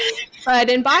 So, but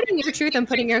embodying your truth and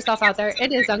putting yourself out there,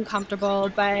 it is uncomfortable.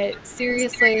 But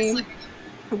seriously,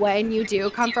 when you do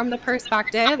come from the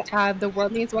perspective of the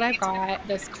world needs what I've got,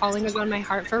 this calling is on my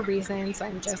heart for a reason, so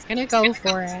I'm just going to go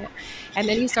for it. And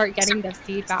then you start getting the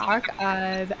feedback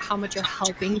of how much you're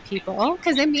helping people.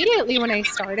 Because immediately when I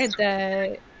started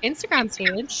the Instagram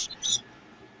page,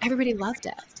 everybody loved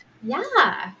it.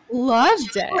 Yeah,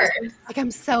 Loved of it. course. Like, I'm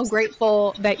so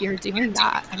grateful that you're doing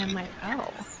that. And I'm like, "Oh,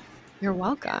 you're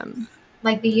welcome."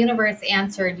 Like the universe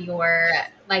answered your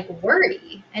like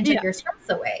worry and Yeah. took your stress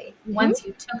away Mhm. once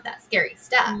you took that scary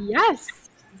step, Yes.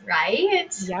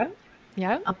 right? Yep.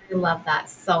 Yep. Oh, I love that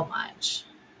so much.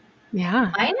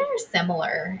 Yeah. Mine are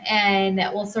similar, and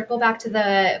we'll circle back to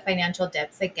the financial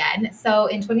dips again. So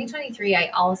in 2023, I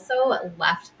also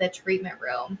left the treatment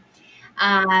room.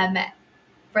 Um,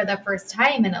 for the first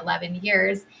time in 11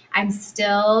 years. I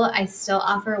still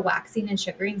offer waxing and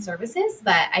sugaring services,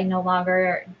 but I no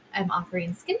longer am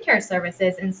offering skincare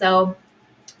services. And so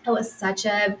it was such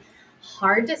a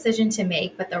hard decision to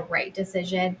make, but the right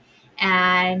decision.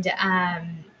 And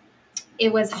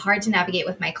it was hard to navigate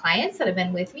with my clients that have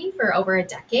been with me for over a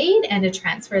decade and to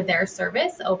transfer their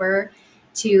service over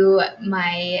to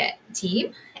my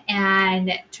team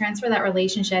and transfer that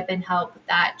relationship and help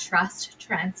that trust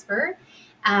transfer.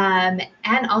 And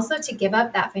also to give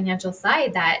up that financial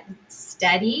side, that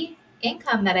steady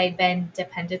income that I'd been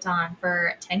dependent on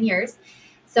for 10 years.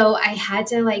 So I had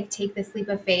to like take this leap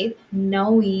of faith,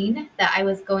 knowing that I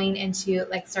was going into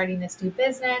like starting this new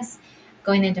business,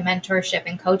 going into mentorship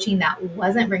and coaching that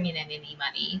wasn't bringing in any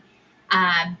money,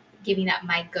 giving up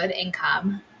my good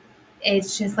income.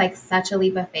 It's just like such a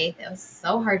leap of faith. It was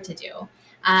so hard to do.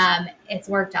 It's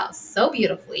worked out so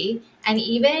beautifully and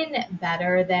even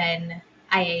better than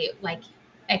I like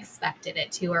expected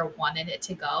it to or wanted it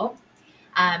to go.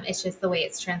 It's just the way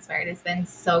it's transpired has been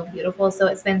so beautiful. So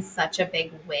it's been such a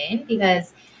big win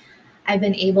because I've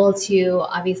been able to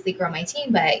obviously grow my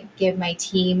team, but give my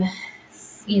team,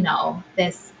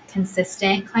 this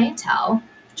consistent clientele,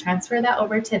 transfer that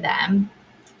over to them,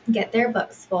 get their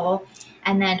books full,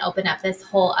 and then open up this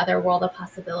whole other world of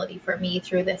possibility for me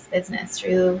through this business,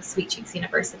 through Sweet Cheeks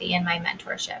University and my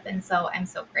mentorship. And so I'm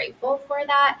so grateful for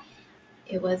that.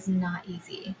 it was not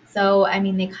easy. So, I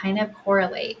mean, they kind of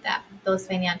correlate that those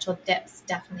financial dips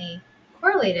definitely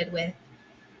correlated with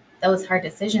those hard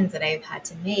decisions that I've had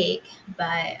to make,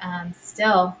 but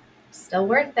still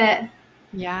worth it.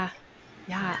 Yeah.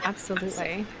 Yeah,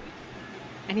 absolutely.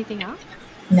 Anything else?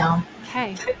 No.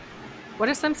 Okay. What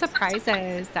are some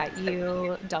surprises that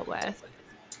you dealt with?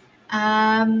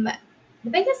 Um, the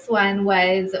biggest one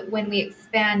was when we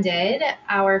expanded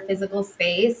our physical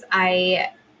space.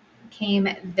 I came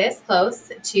this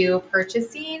close to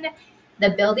purchasing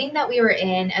the building that we were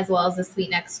in, as well as the suite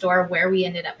next door where we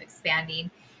ended up expanding.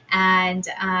 And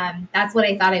that's what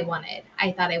I thought I wanted.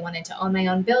 I thought I wanted to own my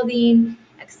own building,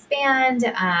 expand.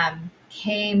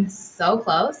 Came so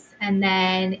close. And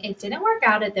then it didn't work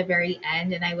out at the very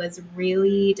end. And I was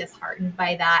really disheartened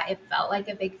by that. It felt like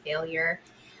a big failure.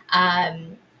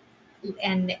 Um,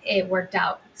 and it worked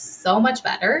out so much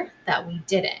better that we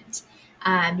didn't,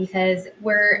 because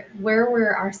where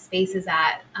our space is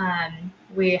at,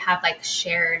 we have like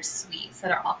shared suites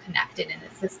that are all connected, and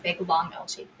it's this big long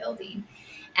L-shaped building.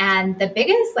 And the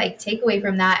biggest like takeaway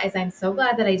from that is I'm so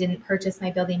glad that I didn't purchase my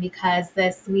building, because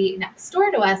the suite next door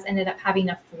to us ended up having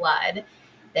a flood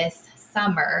this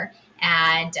summer.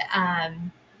 And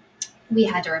we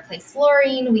had to replace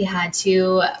flooring. We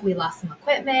lost some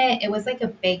equipment. It was like a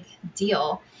big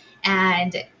deal.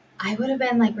 And I would have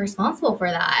been like responsible for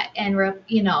that. And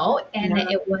Yeah.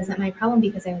 it wasn't my problem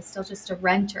because I was still just a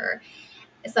renter.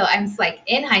 So I'm just like,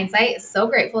 in hindsight, so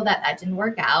grateful that that didn't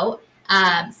work out.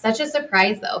 Such a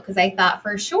surprise though, because I thought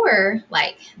for sure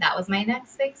like that was my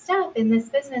next big step in this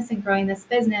business and growing this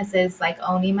business, is like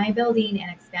owning my building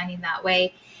and expanding that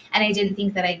way. And I didn't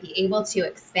think that I'd be able to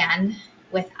expand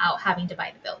without having to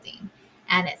buy the building.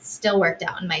 And it still worked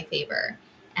out in my favor.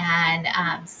 And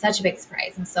such a big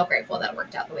surprise. I'm so grateful that it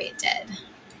worked out the way it did.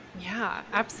 Yeah,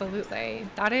 absolutely.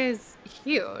 That is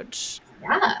huge.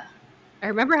 Yeah. I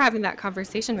remember having that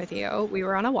conversation with you. We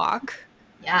were on a walk,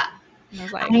 Yeah. and I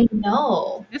was like, I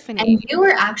know. Tiffany. And you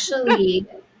were actually,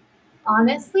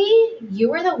 honestly, you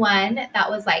were the one that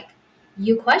was like,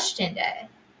 you questioned it.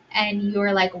 And you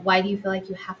were like, why do you feel like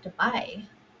you have to buy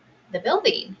the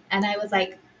building? And I was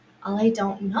like, oh, I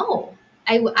don't know.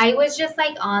 I was just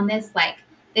like on this, like,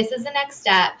 this is the next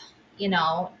step,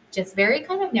 just very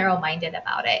kind of narrow minded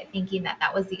about it, thinking that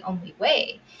that was the only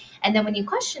way. And then when you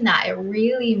question that, it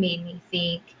really made me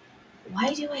think,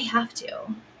 why do I have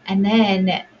to? And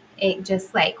then it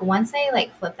just like, once I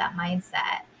like flipped that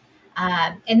mindset,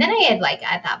 and then I had like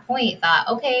at that point thought,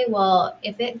 okay, well,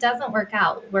 if it doesn't work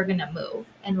out, we're gonna move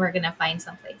and we're gonna find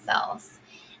someplace else.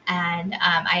 And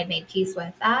I had made peace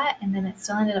with that, and then it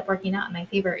still ended up working out in my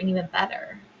favor and even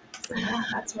better. So yeah,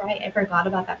 that's right. I forgot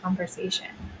about that conversation.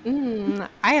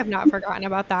 I have not forgotten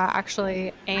about that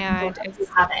actually. I'm glad And you it's,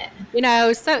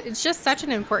 haven't. so it's just such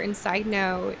an important side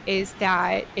note is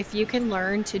that if you can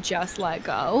learn to just let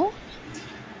go,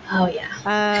 Oh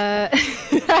yeah,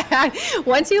 uh,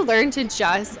 once you learn to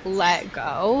just let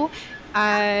go,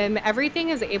 everything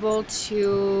is able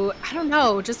to, I don't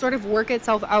know, just sort of work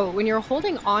itself out. When you're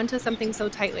holding on to something so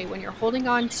tightly, when you're holding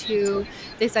on to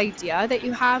this idea that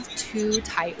you have too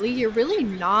tightly, you're really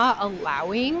not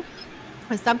allowing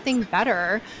something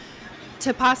better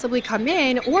to possibly come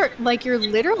in, or like you're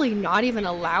literally not even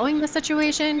allowing the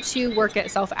situation to work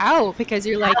itself out because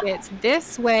you're like, it's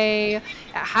this way, it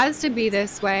has to be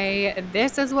this way,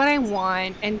 this is what I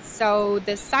want. And so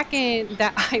the second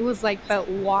that I was like, but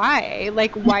why,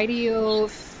 like why do you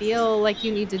feel like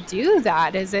you need to do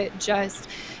that? Is it just,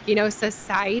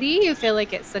 society, you feel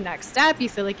like it's the next step, you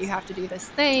feel like you have to do this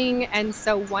thing? And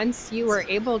so once you were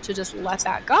able to just let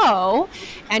that go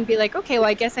and be like, okay, well,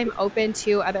 I guess I'm open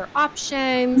to other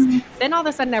options. Then all of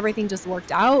a sudden, everything just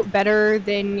worked out better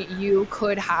than you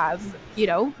could have,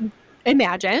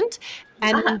 imagined.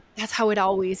 yeah, And that's how it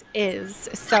always is.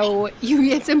 So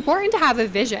it's important to have a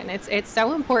vision. It's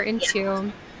so important yeah.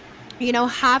 to,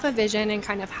 have a vision and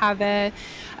kind of have a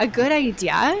good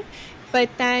idea, but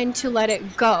then to let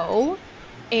it go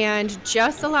and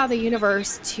just allow the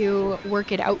universe to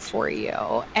work it out for you.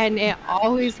 And it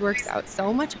always works out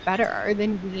so much better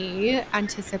than we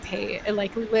anticipate,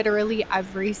 like literally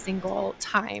every single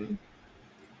time.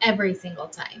 Every single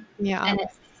time. Yeah. And it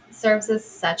serves as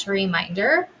such a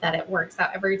reminder that it works out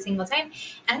every single time.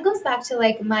 And goes back to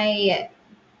like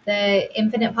the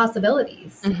infinite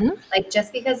possibilities. Hmm. Like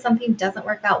just because something doesn't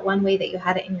work out one way that you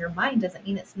had it in your mind doesn't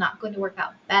mean it's not going to work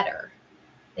out better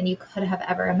than you could have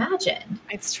ever imagined.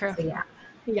 It's true. So yeah,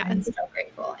 I'm Yes. so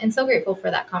grateful and so grateful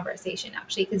for that conversation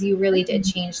actually, because you really did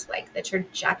change like the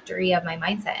trajectory of my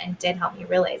mindset and did help me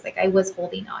realize like I was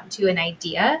holding on to an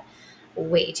idea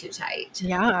way too tight.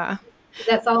 Yeah.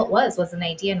 That's all it was an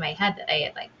idea in my head that I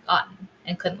had like gotten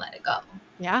and couldn't let it go.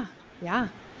 Yeah. Yeah.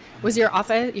 Was your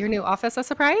new office a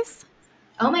surprise?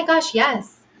 Oh my gosh,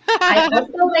 yes. I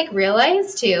also like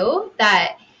realized too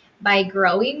that by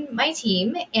growing my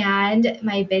team and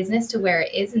my business to where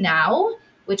it is now,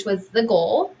 which was the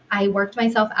goal, I worked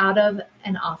myself out of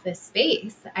an office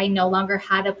space. I no longer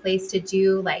had a place to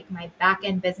do like my back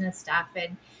end business stuff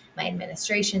and my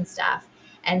administration stuff.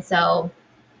 And so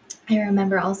I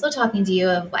remember also talking to you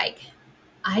of like,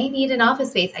 I need an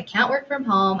office space. I can't work from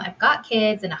home. I've got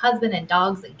kids and a husband and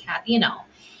dogs and cat,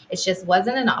 it just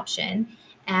wasn't an option.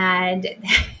 And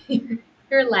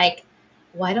you're like,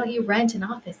 why don't you rent an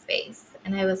office space?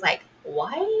 And I was like,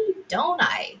 why don't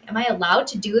I? Am I allowed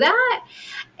to do that?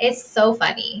 It's so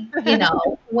funny,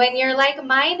 when your like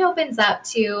mind opens up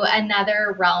to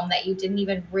another realm that you didn't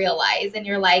even realize, and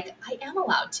you're like, I am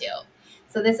allowed to.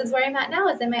 So this is where I'm at now,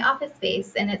 is in my office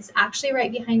space, and it's actually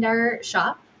right behind our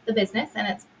shop, the business, and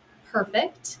it's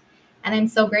perfect. And I'm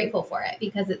so grateful for it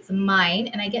because it's mine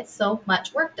and I get so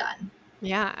much work done.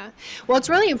 Yeah. Well, it's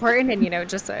really important. And,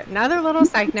 just another little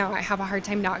side note, I have a hard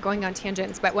time not going on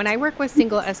tangents, but when I work with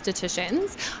single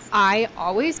estheticians, I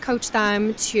always coach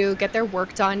them to get their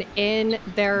work done in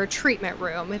their treatment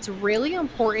room. It's really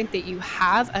important that you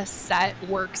have a set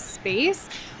workspace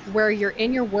where you're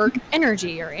in your work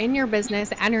energy or in your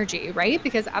business energy, right?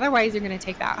 Because otherwise you're going to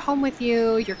take that home with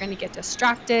you. You're going to get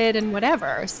distracted and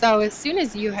whatever. So as soon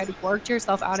as you had worked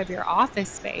yourself out of your office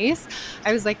space,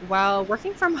 I was like, well,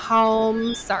 working from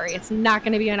home, sorry, it's not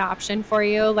going to be an option for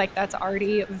you. Like, that's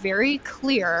already very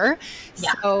clear.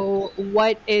 Yeah, So,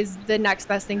 what is the next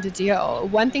best thing to do?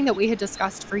 One thing that we had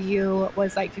discussed for you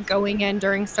was like going in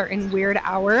during certain weird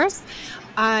hours.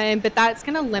 But that's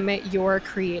going to limit your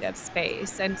creative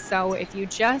space. And so, if you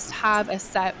just have a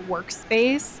set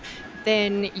workspace,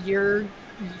 then you're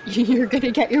going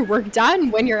to get your work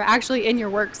done when you're actually in your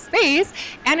workspace,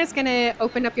 and it's going to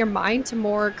open up your mind to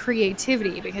more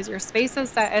creativity because your space is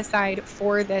set aside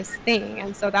for this thing.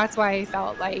 And so that's why I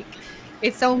felt like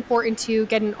it's so important to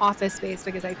get an office space,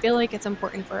 because I feel like it's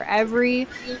important for every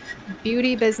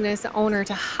beauty business owner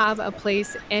to have a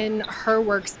place in her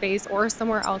workspace or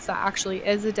somewhere else that actually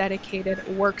is a dedicated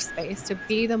workspace to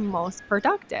be the most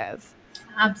productive.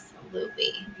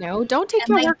 absolutely. No, don't take And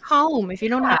your like, work home if you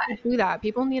don't yeah, have to do that.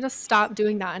 People need to stop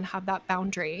doing that and have that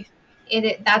boundary.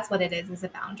 that's what it is a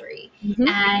boundary. Mhm.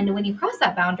 And when you cross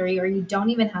that boundary or you don't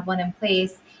even have one in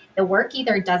place, the work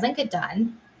either doesn't get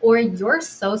done or you're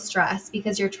so stressed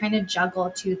because you're trying to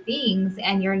juggle two things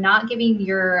and you're not giving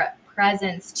your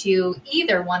presence to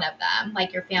either one of them,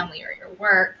 like your family or your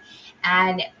work.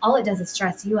 And all it does is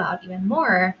stress you out even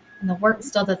more, and the work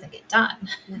still doesn't get done.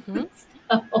 Mhm.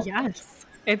 So Yes,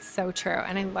 it's so true,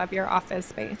 and I love your office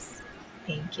space.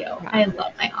 thank you. Yeah. I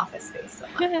love my office space so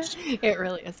much. It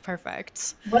really is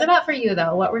perfect. What about for you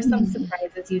though? What were some Mhm.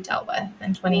 surprises you dealt with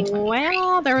in 2023?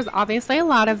 Well, there was obviously a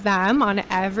lot of them on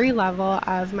every level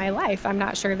of my life. I'm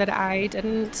not sure that I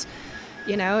didn't,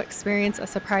 experience a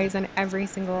surprise in every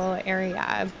single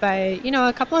area. But,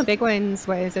 a couple of big ones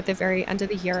was at the very end of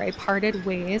the year, I parted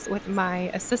ways with my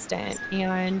assistant,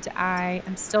 and I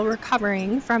am still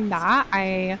recovering from that.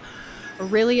 I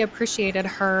really appreciated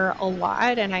her a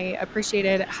lot, and I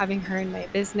appreciated having her in my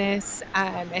business.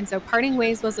 And so parting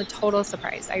ways was a total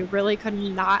surprise. I really could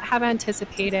not have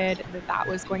anticipated that that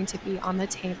was going to be on the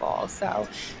table. So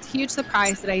it's a huge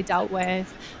surprise that I dealt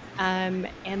with. And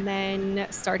then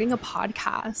starting a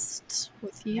podcast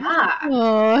with you. Yeah.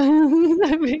 Oh,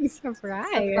 that big surprise.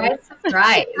 Surprise,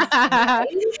 surprise, right?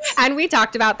 And we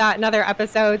talked about that in other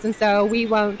episodes, and so we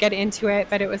won't get into it,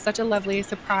 but it was such a lovely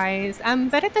surprise.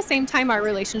 But at the same time, our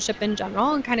relationship in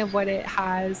general and kind of what it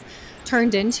has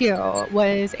turned into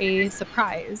was a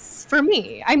surprise for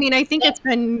me. I mean, I think It, it's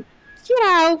been,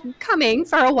 coming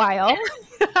for a while.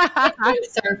 it's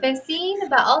been surfacing,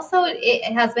 but also it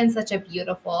has been such a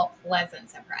beautiful, pleasant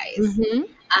surprise. Hmm.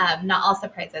 Not all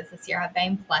surprises this year have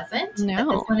been pleasant, but this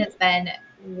No. one has been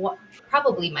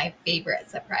probably my favorite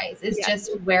surprise. Is Yeah.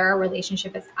 just where our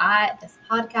relationship is at. This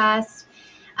podcast,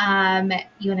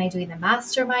 you and I doing the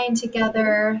mastermind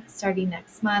together starting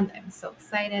next month. I'm so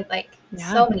excited. Like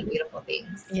Yeah. so many beautiful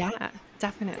things. Yeah,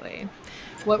 definitely.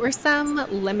 What were some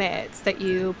limits that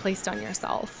you placed on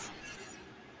yourself?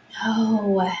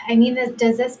 Oh, I mean,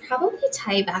 does this probably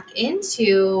tie back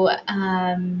into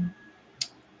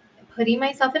putting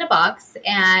myself in a box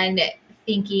and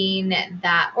thinking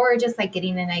that, or just like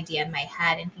getting an idea in my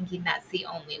head and thinking that's the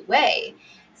only way.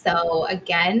 So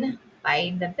again,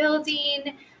 buying the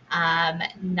building,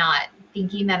 not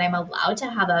thinking that I'm allowed to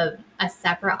have a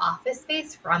separate office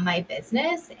space from my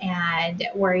business and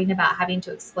worrying about having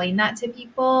to explain that to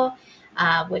people,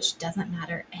 which doesn't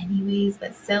matter anyways,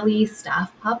 but silly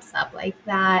stuff pops up like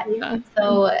that. Yeah.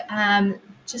 So,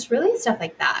 just really stuff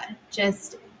like that.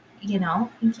 Just,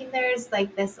 thinking there's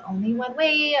like this only one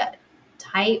way,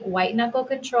 tight white knuckle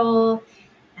control.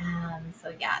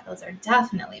 So, yeah, those are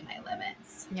definitely my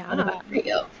limits. What Yeah. about for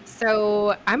you?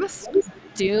 So I'm a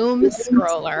doom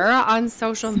scroller on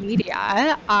social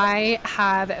media. I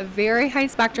have a very high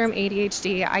spectrum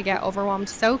ADHD. I get overwhelmed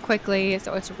so quickly.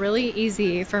 So it's really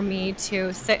easy for me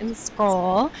to sit and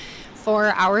scroll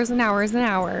for hours and hours and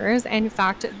hours. In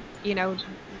fact,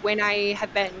 when I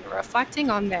have been reflecting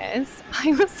on this,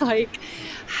 I was like,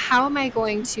 how am I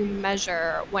going to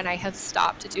measure when I have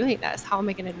stopped doing this? How am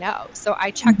I going to know? So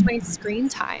I checked my screen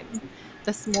time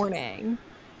this morning.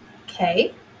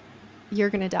 Okay. You're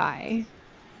going to die.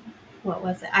 What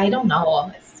was it? I don't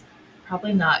know. It's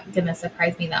probably not going to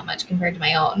surprise me that much compared to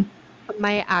my own.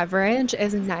 My average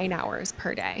is 9 hours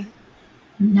per day.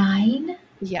 9?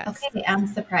 Yes. Okay, I'm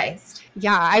surprised.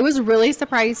 Yeah, I was really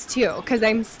surprised too because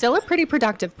I'm still a pretty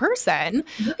productive person.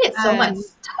 You get so much Um,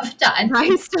 stuff done.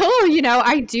 I still,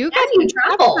 I do get And you some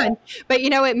stuff done, travel. but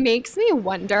it makes me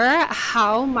wonder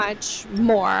how much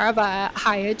more of a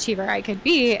high achiever I could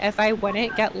be if I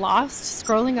wouldn't get lost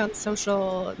scrolling on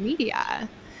social media.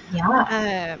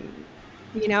 Yeah. Um,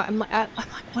 I'm like,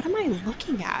 what am I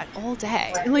looking at all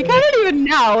day? Like, I Right. don't even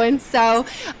know. And so,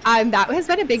 that has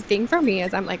been a big thing for me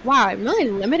is I'm like, wow, I'm really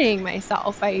limiting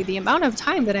myself by the amount of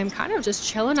time that I'm kind of just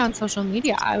chilling on social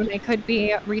media. And I could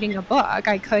be reading a book.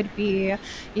 I could be,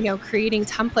 creating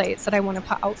templates that I want to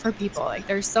put out for people. Like,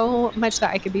 there's so much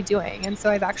that I could be doing. And so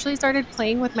I've actually started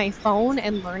playing with my phone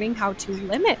and learning how to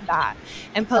limit that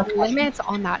and put Okay. limits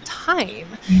on that time.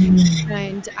 Mm.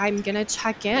 And I'm going to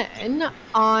check in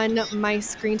on my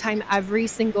screen time every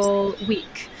single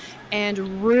week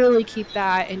and really keep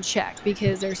that in check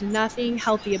because there's nothing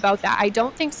healthy about that. I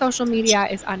don't think social media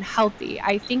is unhealthy.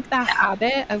 I think the Yeah.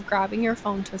 habit of grabbing your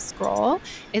phone to scroll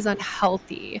is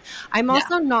unhealthy. I'm Yeah.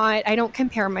 also not, I don't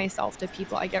compare myself to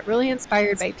people. I get really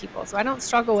inspired by people. So I don't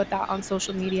struggle with that on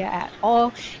social media at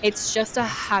all. It's just a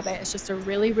habit. It's just a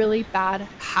really, really bad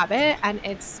habit. And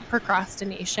it's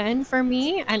procrastination for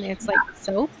me. And it's like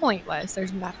so pointless.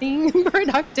 There's nothing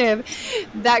productive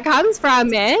that comes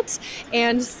from it.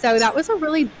 And so that was a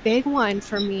really big one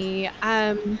for me.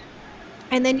 And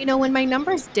then, when my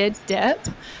numbers did dip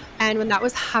and when that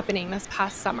was happening this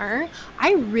past summer,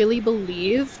 I really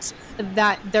believed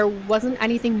that there wasn't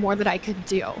anything more that I could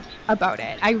do about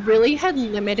it. I really had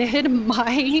limited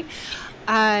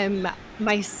um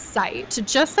my sight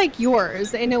just like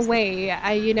yours in a way.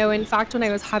 In fact, when I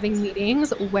was having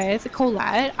meetings with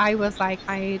Colette, I was like,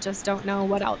 I just don't know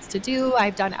what else to do.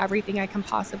 I've done everything I can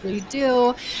possibly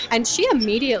do. And she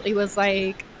immediately was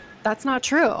like, that's not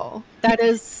true. That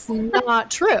is not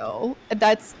true.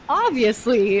 That's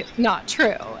obviously not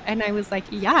true. And I was like,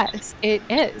 yes, it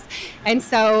is. And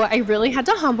so I really had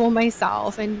to humble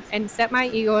myself and set my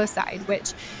ego aside, which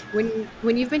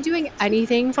when you've been doing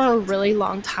anything for a really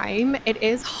long time, it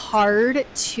is hard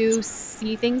to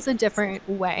see things a different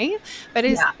way. But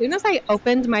as Yeah. soon as I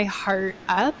opened my heart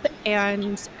up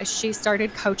and she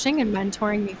started coaching and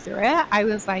mentoring me through it, I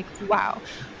was like, wow,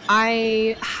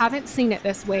 I haven't seen it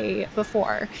this way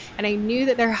before. And I knew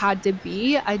that there had to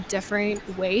be a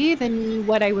different way than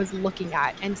what I was looking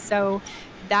at. And so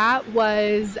that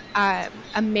was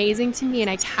amazing to me. And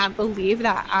I can't believe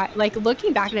that like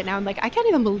looking back at it now, I'm like, I can't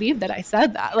even believe that I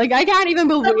said that. Like, I can't even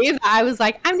believe that I was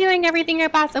like, I'm doing everything I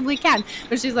possibly can.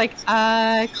 But she's like,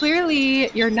 clearly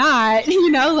you're not,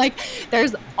 like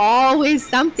there's always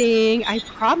something, I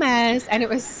promise. And it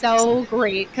was so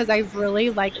great because I've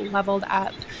really like leveled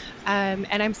up. And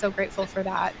I'm so grateful for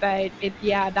that. But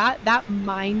yeah, that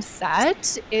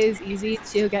mindset is easy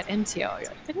to get into. You're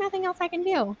like, there's nothing else I can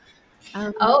do.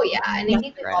 Um, Oh, yeah. And I yes,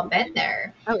 think we've there all is. been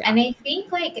there. Oh yeah. And I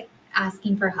think like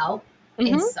asking for help is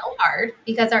Hmm. so hard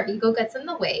because our ego gets in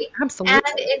the way. And Absolutely.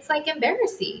 it's like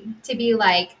embarrassing to be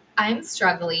like, I'm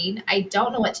struggling. I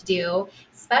don't know what to do,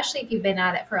 especially if you've been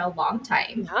at it for a long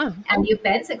time Yeah. and you've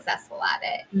been successful at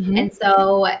it. Hmm. And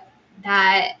so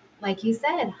that, like you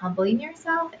said, humbling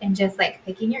yourself and just like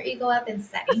picking your ego up and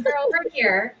setting her over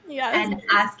here Yes. and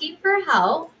asking for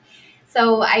help.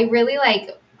 So I really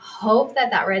like hope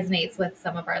that that resonates with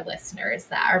some of our listeners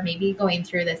that are maybe going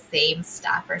through the same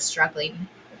stuff or struggling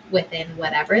within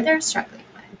whatever they're struggling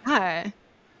with. Yeah. Yeah,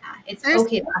 it's There's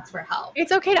okay to ask for help.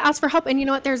 It's okay to ask for help. And you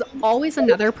know what? There's always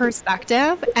another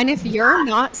perspective. And if you're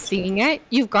not seeing it,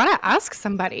 you've got to ask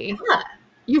somebody. Yeah.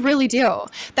 You really do.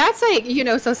 That's like,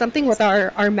 so something with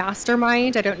our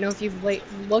mastermind. I don't know if you've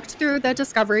looked through the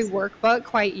discovery workbook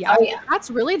quite yet, Oh but yeah, that's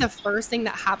really the first thing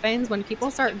that happens when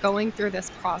people start going through this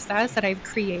process that I've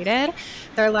created.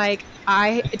 They're like,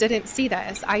 I didn't see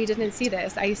this. I didn't see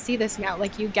this. I see this now.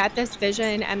 Like you get this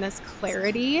vision and this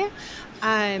clarity.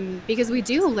 Because we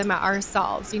do limit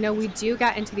ourselves. We do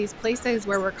get into these places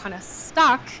where we're kind of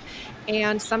stuck.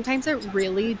 And sometimes it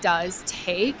really does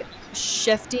take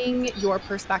shifting your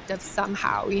perspective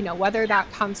somehow, whether that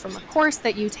comes from a course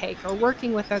that you take or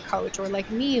working with a coach, or like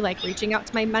me, like reaching out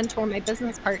to my mentor, my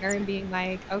business partner, and being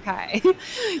like, okay,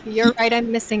 you're right, I'm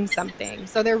missing something.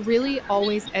 So there really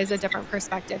always is a different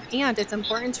perspective. And it's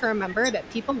important to remember that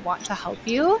people want to help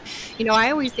you.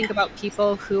 I always think about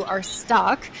people who are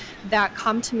stuck that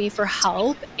come to me for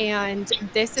help. And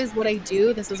this is what I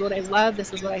do. This is what I love.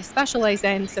 This is what I specialize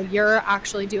in. So you're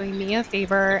actually doing me a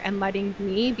favor and letting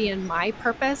me be in my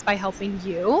purpose by helping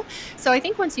you. So I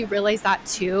think once you realize that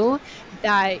too,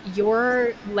 that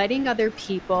you're letting other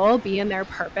people be in their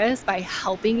purpose by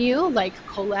helping you, like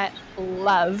Colette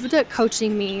loved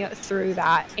coaching me through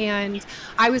that. And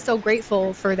I was so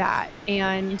grateful for that.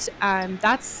 And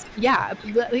that's, yeah,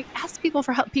 like ask people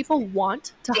for help. People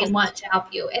want to they help. want to help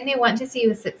you and they want to see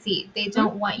you succeed. They Mhm.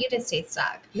 don't want you to stay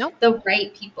stuck. Nope. The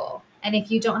right people. And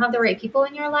if you don't have the right people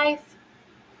in your life,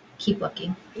 keep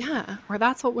looking. Yeah, or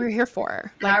that's what we're here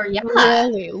for. Like, Or yeah,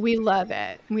 really, we love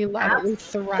it. We love it. We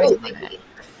thrive on it. absolutely.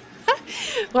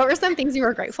 What were some things you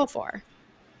were grateful for?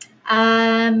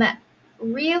 Um,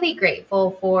 really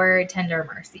grateful for tender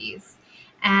mercies,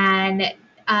 and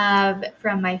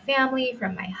from my family,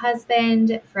 from my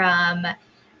husband, from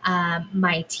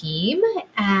my team,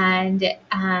 and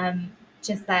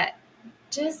just that,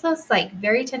 just those like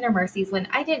very tender mercies when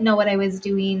I didn't know what I was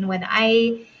doing, when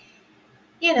I,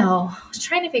 was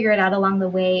trying to figure it out along the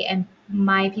way, and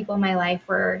my people in my life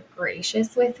were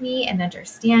gracious with me and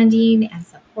understanding and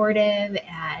supportive.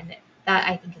 And that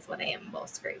I think is what I am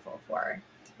most grateful for,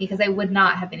 because I would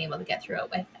not have been able to get through it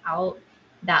without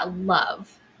that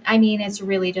love. I mean, it's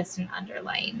really just an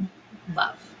underlying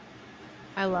love.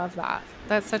 I love that.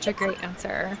 That's such a great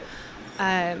answer.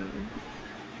 Um,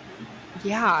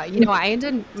 Yeah, I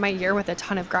ended my year with a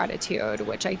ton of gratitude,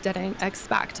 which I didn't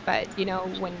expect. But,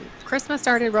 when Christmas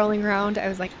started rolling around, I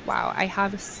was like, wow, I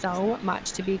have so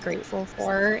much to be grateful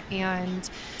for. And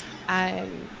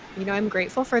I'm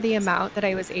grateful for the amount that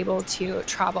I was able to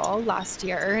travel last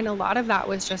year. And a lot of that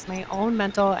was just my own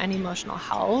mental and emotional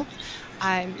health.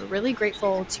 I'm really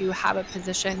grateful to have a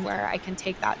position where I can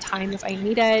take that time if I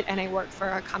need it. And I work for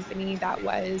a company that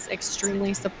was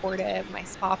extremely supportive. My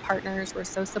spa partners were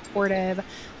so supportive.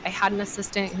 I had an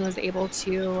assistant who was able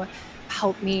to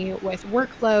help me with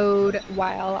workload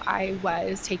while I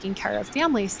was taking care of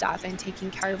family stuff and taking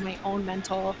care of my own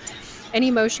mental and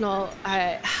emotional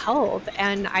health.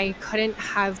 And I couldn't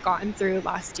have gotten through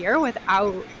last year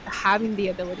without having the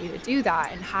ability to do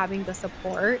that and having the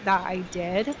support that I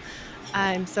did.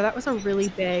 So that was a really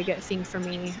big thing for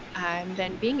me.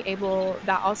 Then being able,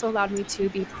 that also allowed me to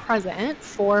be present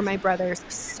for my brother's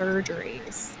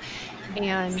surgeries.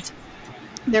 And Yes.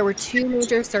 there were two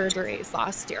major surgeries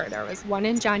last year. There was one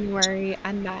in January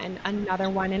and then another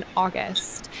one in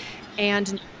August.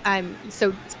 And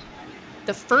so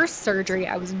the first surgery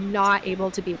I was not able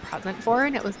to be present for,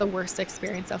 and it was the worst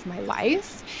experience of my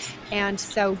life. And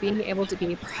so being able to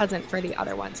be present for the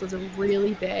other ones was a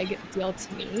really big deal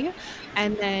to me.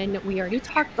 And then we already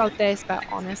talked about this, but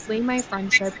honestly, my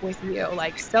friendship with you,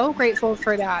 like, so grateful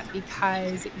for that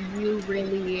because you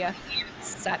really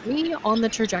set me on the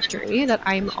trajectory that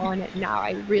I'm on now.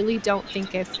 I really don't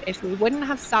think if we wouldn't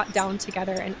have sat down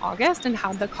together in August and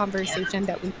had the Yeah. conversation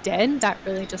that we did, that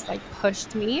really just like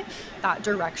pushed me that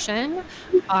direction,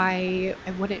 I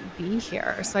wouldn't be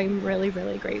here. So I'm really,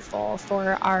 really grateful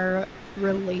for our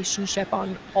relationship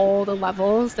on all the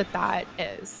levels that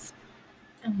is.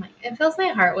 Oh my, it fills my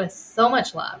heart with so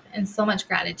much love and so much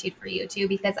gratitude for you too,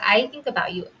 because I think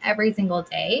about you every single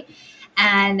day.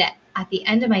 And at the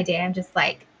end of my day, I'm just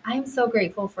like, I'm so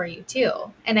grateful for you too.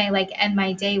 And I like end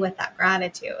my day with that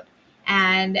gratitude.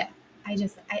 And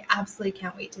I absolutely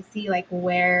can't wait to see like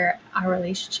where our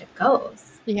relationship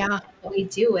goes, Yeah, what we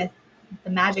do with the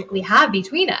magic we have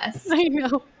between us. I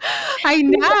know. I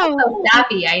It's know. so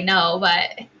sappy, I know,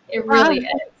 but it Uh, really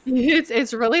is.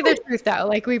 it's really the truth though.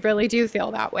 Like we really do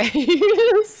feel that way.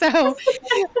 So,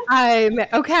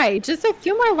 okay, just a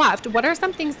few more left. What are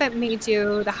some things that made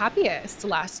you the happiest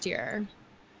last year?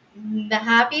 The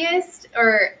happiest,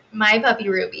 or my puppy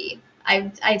Ruby.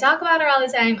 I talk about her all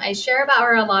the time. I share about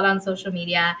her a lot on social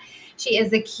media. She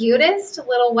is the cutest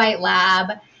little white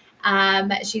lab.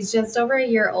 She's just over a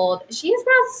year old. She has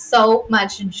brought so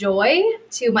much joy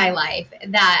to my life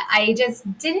that I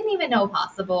just didn't even know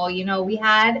possible. You know, we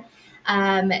had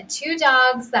two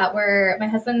dogs that were my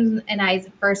husband and I's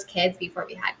first kids before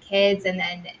we had kids, and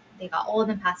then they got old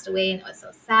and passed away, and it was so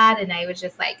sad. And I was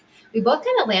just like, we both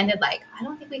kind of landed like, I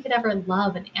don't think we could ever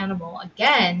love an animal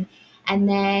again. And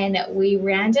then we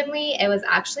randomly, it was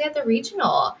actually at the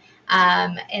regional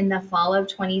in the fall of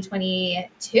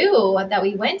 2022 that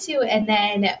we went to. And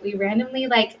then we randomly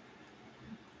like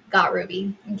got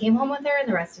Ruby and came home with her, and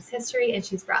the rest is history. And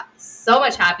she's brought so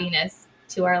much happiness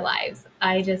to our lives.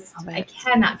 Love I it.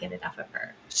 cannot get enough of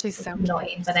her. She's It's so annoying,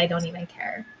 cute. but I don't even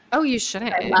care. Oh, you I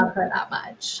shouldn't. love her that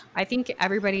much. I think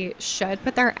everybody should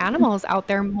put their animals out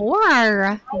there more.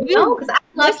 I know, because I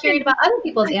love hearing Listen, about other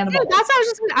people's I do. That's animals. what I was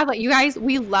just gonna. I let you guys.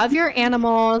 We love your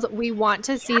animals. We want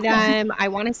to see them. I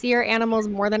want to see your animals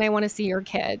more than I want to see your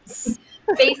kids.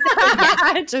 Basically,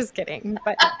 yes. Just kidding,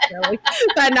 but not really.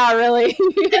 But not really.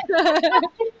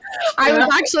 I was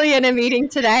actually in a meeting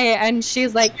today, and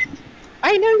she's like,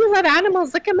 "I know you love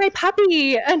animals. Look at my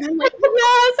puppy," and I'm like,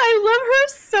 "Yes, I love her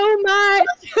so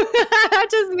much." That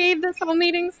just made this whole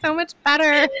meeting so much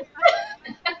better.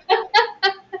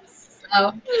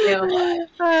 So cute.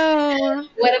 Oh.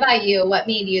 What about you? What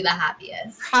made you the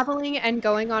happiest? Traveling and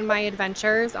going on my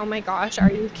adventures. Oh my gosh,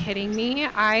 are you kidding me?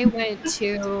 I went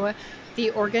to the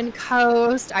Oregon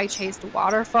coast. I chased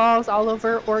waterfalls all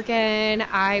over Oregon.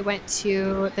 I went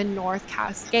to the North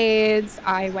Cascades.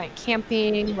 I went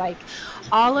camping. Like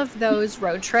all of those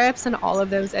road trips and all of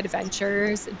those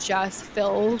adventures just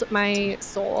filled my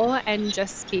soul and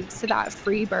just speaks to that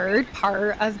free bird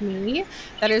part of me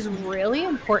that is really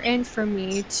important for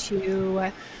me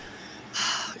to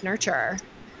nurture.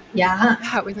 Yeah.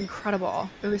 Yeah, it was incredible.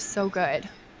 It was so good.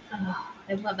 Oh,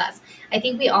 I love that. I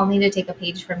think we all need to take a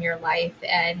page from your life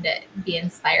and be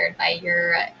inspired by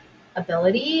your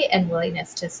ability and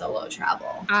willingness to solo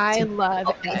travel I to love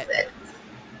beautiful it. places.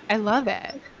 I love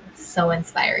it. It's so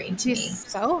inspiring to me. It's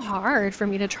so hard for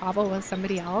me to travel with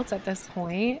somebody else at this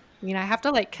point. I mean, I have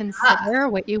to like Ah, consider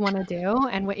what you want to do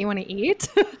and what you want to eat.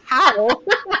 How?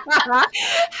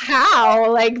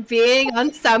 How? Like being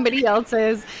on somebody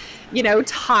else's,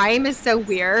 time is so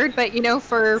weird. But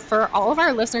for all of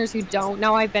our listeners who don't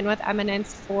know, I've been with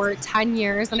Eminence for 10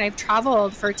 years and I've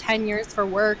traveled for 10 years for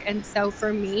work. And so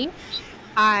for me,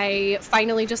 I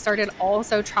finally just started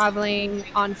also traveling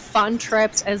on fun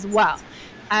trips as well.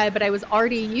 But I was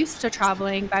already used to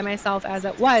traveling by myself as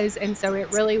it was. And so it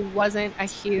really wasn't a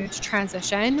huge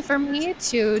transition for me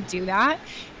to do that.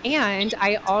 And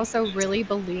I also really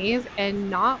believe in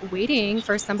not waiting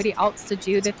for somebody else to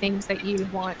do the things that you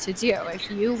want to do.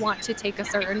 If you want to take a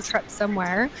certain trip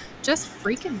somewhere, just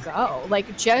freaking go.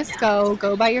 Like, just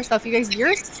go by yourself. You guys,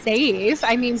 you're safe.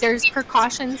 I mean, there's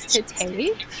precautions to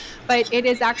take, but it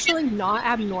is actually not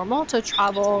abnormal to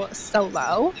travel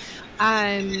solo.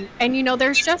 And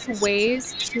there's just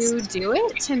ways to do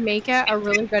it to make it a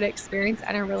really good experience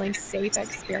and a really safe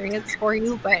experience for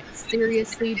you. But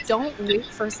seriously, don't wait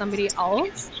for somebody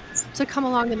else to come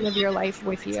along and live your life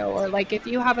with you. Or like if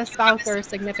you have a spouse or a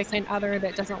significant other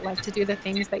that doesn't like to do the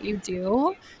things that you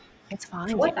do, it's go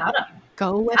fine. without them.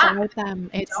 Go Yeah. without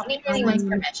them. It's Don't need anyone's fine.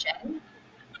 permission.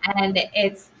 And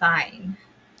it's fine.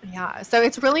 Yeah. So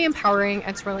it's really empowering.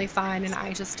 It's really fun. And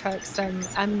I just took some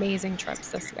amazing trips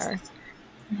this year.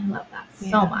 I love that so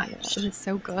Yeah, it much. was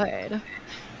so good.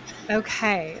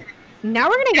 Okay. Now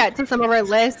we're going to get to some of our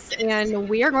lists, and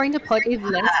we are going to put these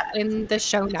lists in the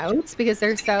show notes because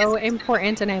they're so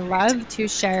important. And I love to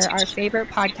share our favorite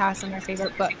podcasts and our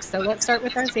favorite books. So let's start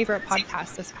with our favorite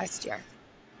podcast this past year.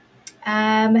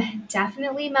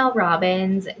 Definitely Mel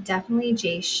Robbins, definitely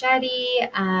Jay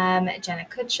Shetty, Jenna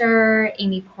Kutcher,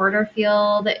 Amy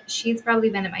Porterfield. She's probably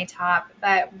been at my top,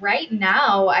 but right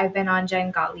now I've been on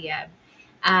Jen Gottlieb.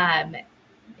 Um,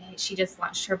 she just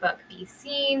launched her book, Be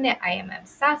Seen. I am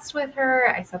obsessed with her.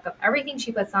 I soak up everything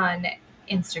she puts on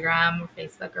Instagram or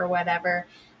Facebook or whatever.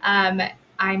 Um,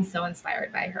 I'm so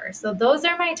inspired by her. So those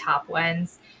are my top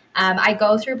ones. I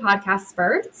go through podcast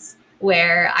spurts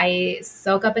where I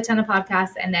soak up a ton of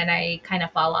podcasts and then I kind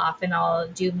of fall off and I'll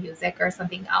do music or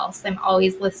something else. I'm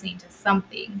always listening to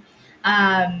something.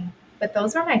 But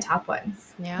those are my top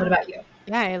ones. Yeah. What about you?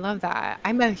 Yeah, I love that.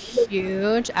 I'm a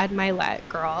huge Ed Milet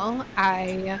girl.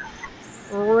 I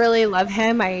really love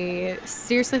him. I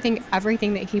seriously think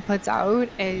everything that he puts out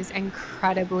is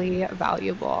incredibly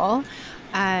valuable.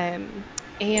 Um,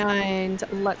 and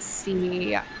let's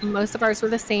see, most of ours were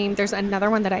the same. There's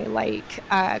another one that I like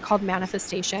called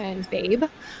Manifestation Babe.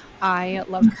 I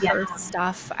love Yeah. her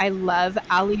stuff. I love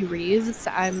Ali Reeves.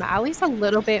 Ali's a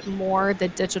little bit more the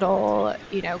digital,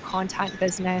 content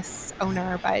business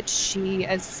owner, but she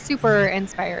is super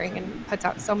inspiring and puts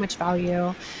out so much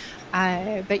value.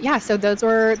 But yeah, so those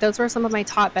were some of my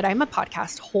top. But I'm a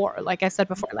podcast whore, like I said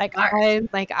before. Like Are.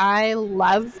 I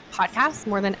love podcasts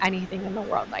more than anything in the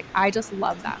world. Like I just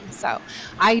love them. So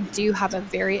I do have a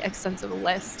very extensive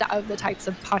list of the types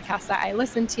of podcasts that I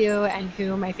listen to and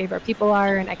who my favorite people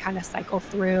are, and I kind of cycle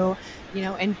through,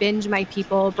 and binge my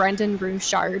people. Brendan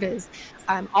Burchard is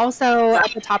also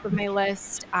at the top of my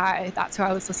list. That's who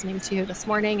I was listening to this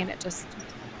morning, and it just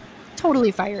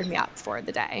totally fired me up for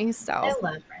the day. I So.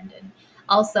 love Brendan.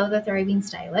 Also, the Thriving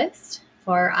Stylist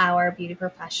for our beauty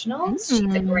professionals.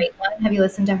 She's a Mm, great one. Have you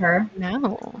listened to her?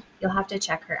 no, You'll have to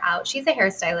check her out. She's a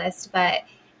hairstylist, but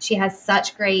she has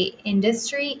such great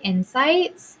industry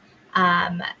insights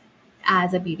um,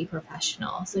 as a beauty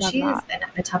professional. So love she's that. been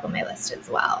at the top of my list as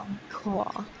well.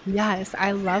 Cool. Yes,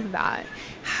 I love that.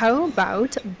 How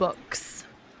about books?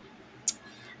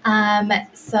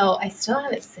 So I still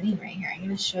have it sitting right here. I'm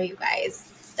going to show you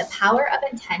guys The Power of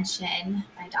Intention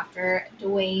by Dr.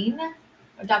 Wayne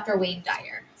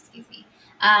Dyer. Excuse me.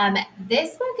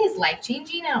 This book is life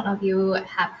changing. I don't know if you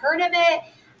have heard of it.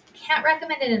 Can't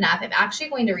recommend it enough. I'm actually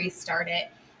going to restart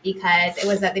it because it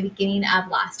was at the beginning of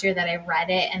last year that I read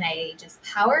it and I just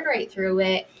powered right through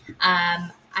it.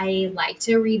 I like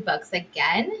to read books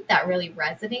again that really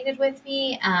resonated with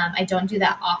me. I don't do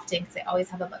that often because I always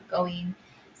have a book going.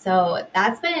 So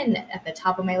that's been at the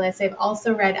top of my list. I've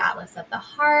also read Atlas of the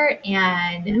Heart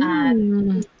and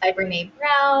Mm, by Brene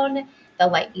Brown, The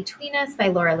Light Between Us by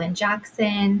Laura Lynn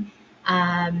Jackson.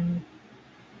 Um,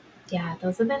 yeah,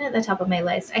 those have been at the top of my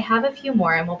list. I have a few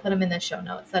more and we'll put them in the show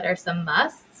notes that are some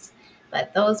musts,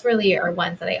 but those really are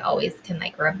ones that I always can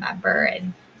like remember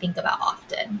and think about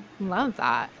often. love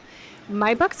that.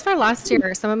 My books for last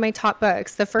year, some of my top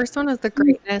books. The first one was The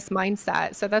Greatness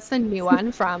Mindset. So that's the new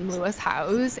one from Lewis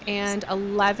Howes, and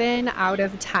 11 out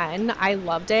of 10. I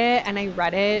loved it and I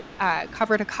read it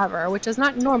cover to cover, which is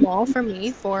not normal for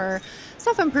me for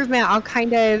self improvement. I'll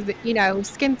kind of,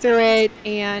 skim through it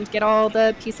and get all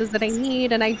the pieces that I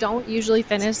need. And I don't usually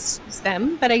finish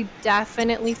them, but I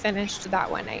definitely finished that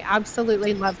one. I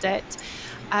absolutely loved it.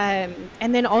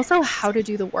 And then also How to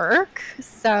Do the Work.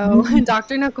 So Mm,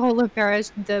 Dr. Nicole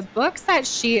LaParish, the books that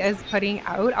she is putting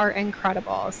out are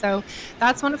incredible. So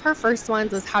that's one of her first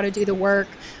ones is How to Do the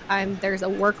Work. There's a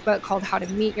workbook called How to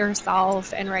Meet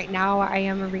Yourself. And right now I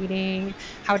am reading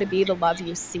How to Be the Love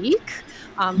You Seek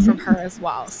from mm, her as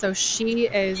well. So she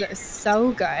is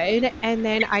so good. And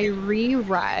then I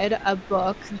reread a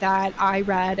book that I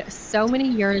read so many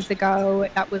years ago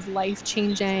that was life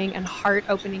changing and heart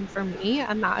opening for me.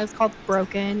 And that is called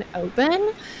Broken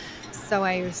Open. So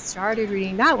I started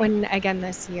reading that one again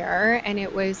this year and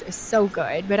it was so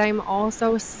good. But I'm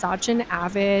also such an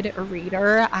avid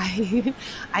reader.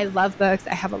 I love books.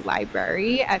 I have a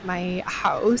library at my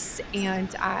house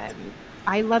and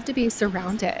I love to be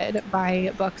surrounded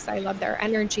by books. I love their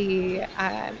energy.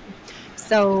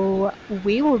 So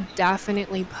we will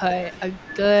definitely put a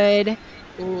good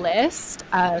list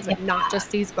of yeah, not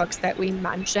just these books that we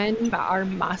mentioned, but our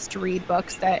must read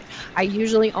books that I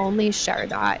usually only share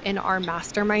that in our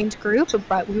mastermind group,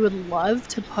 but we would love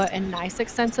to put a nice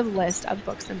extensive list of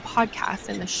books and podcasts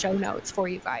in the show notes for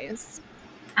you guys.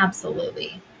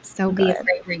 absolutely. So Be a good.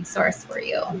 great resource for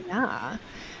you. Yeah.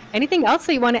 Anything else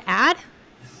that you want to add?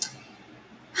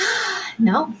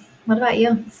 No. What about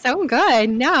you? So good.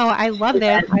 No, I love You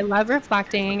this. I good? love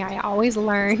reflecting. I always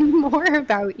learn more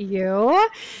about you.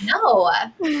 No.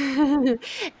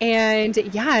 And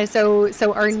yeah, so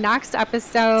our next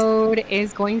episode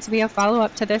is going to be a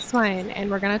follow-up to this one and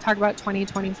we're going to talk about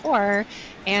 2024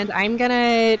 and I'm going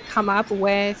to come up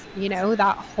with,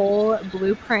 that whole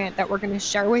blueprint that we're going to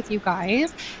share with you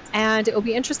guys and it will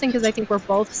be interesting because I think we're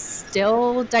both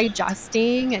still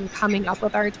digesting and coming up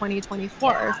with our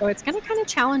 2024. Yeah. So it's going to kind of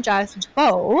challenge us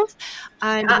both.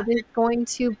 But Yeah. it's going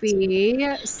to be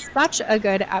such a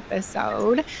good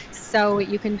episode. So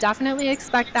you can definitely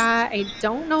expect that. I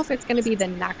don't know if it's going to be the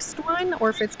next one or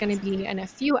if it's going to be in a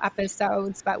few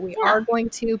episodes, but we are Yeah. going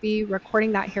to be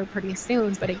recording that here pretty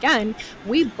soon. But again,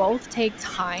 we both take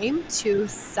time to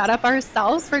set up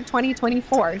ourselves for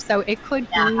 2024. So it could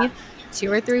Yeah. be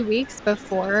 2 or 3 weeks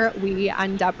before we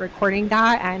end up recording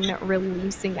that and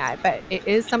releasing it. But it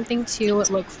is something to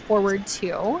look forward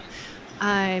to.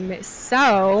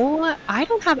 So I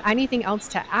don't have anything else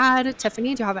to add.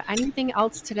 Tiffany, do you have anything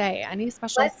else today? Any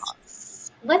special Let's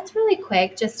thoughts? let's really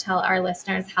quick just tell our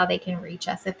listeners how they can reach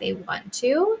us if they want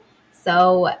to.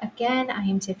 So, again, I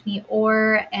am Tiffany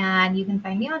Orr, and you can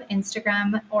find me on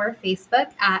Instagram or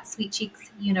Facebook at Sweet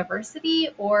Cheeks University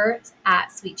or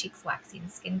at Sweet Cheeks Waxing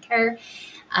Skincare.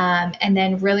 And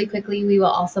then, really quickly, we will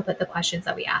also put the questions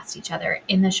that we asked each other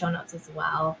in the show notes as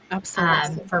well,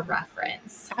 Absolutely. for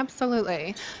reference.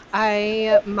 Absolutely.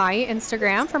 My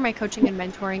Instagram for my coaching and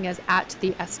mentoring is at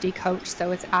the SD coach.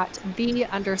 So it's at the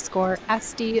underscore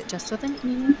SD, just with an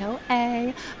E, no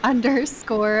A,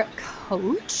 underscore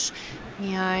coach.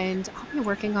 And I'll be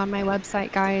working on my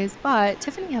website, guys. But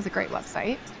Tiffany has a great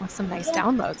website with some nice Yeah,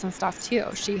 downloads and stuff too.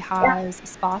 She yeah, has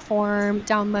spa form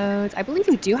downloads. I believe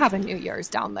you do have a New Year's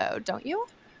download, don't you?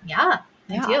 yeah,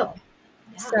 I Yeah. do. Yeah.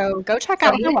 So go check So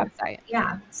out her yeah, website.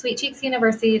 yeah,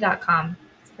 sweetcheeksuniversity.com.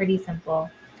 It's pretty simple.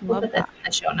 We'll Love put this that. in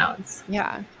the show notes.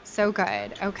 Yeah, so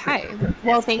good. Okay.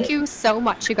 Well, thank you so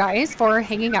much, you guys, for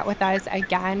hanging out with us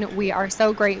again. We are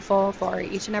so grateful for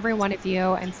each and every one of you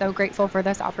and so grateful for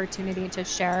this opportunity to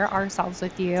share ourselves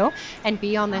with you and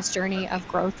be on this journey of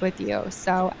growth with you.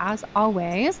 So, as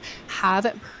always,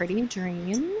 have pretty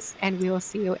dreams, and we will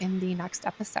see you in the next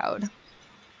episode.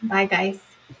 Bye, guys.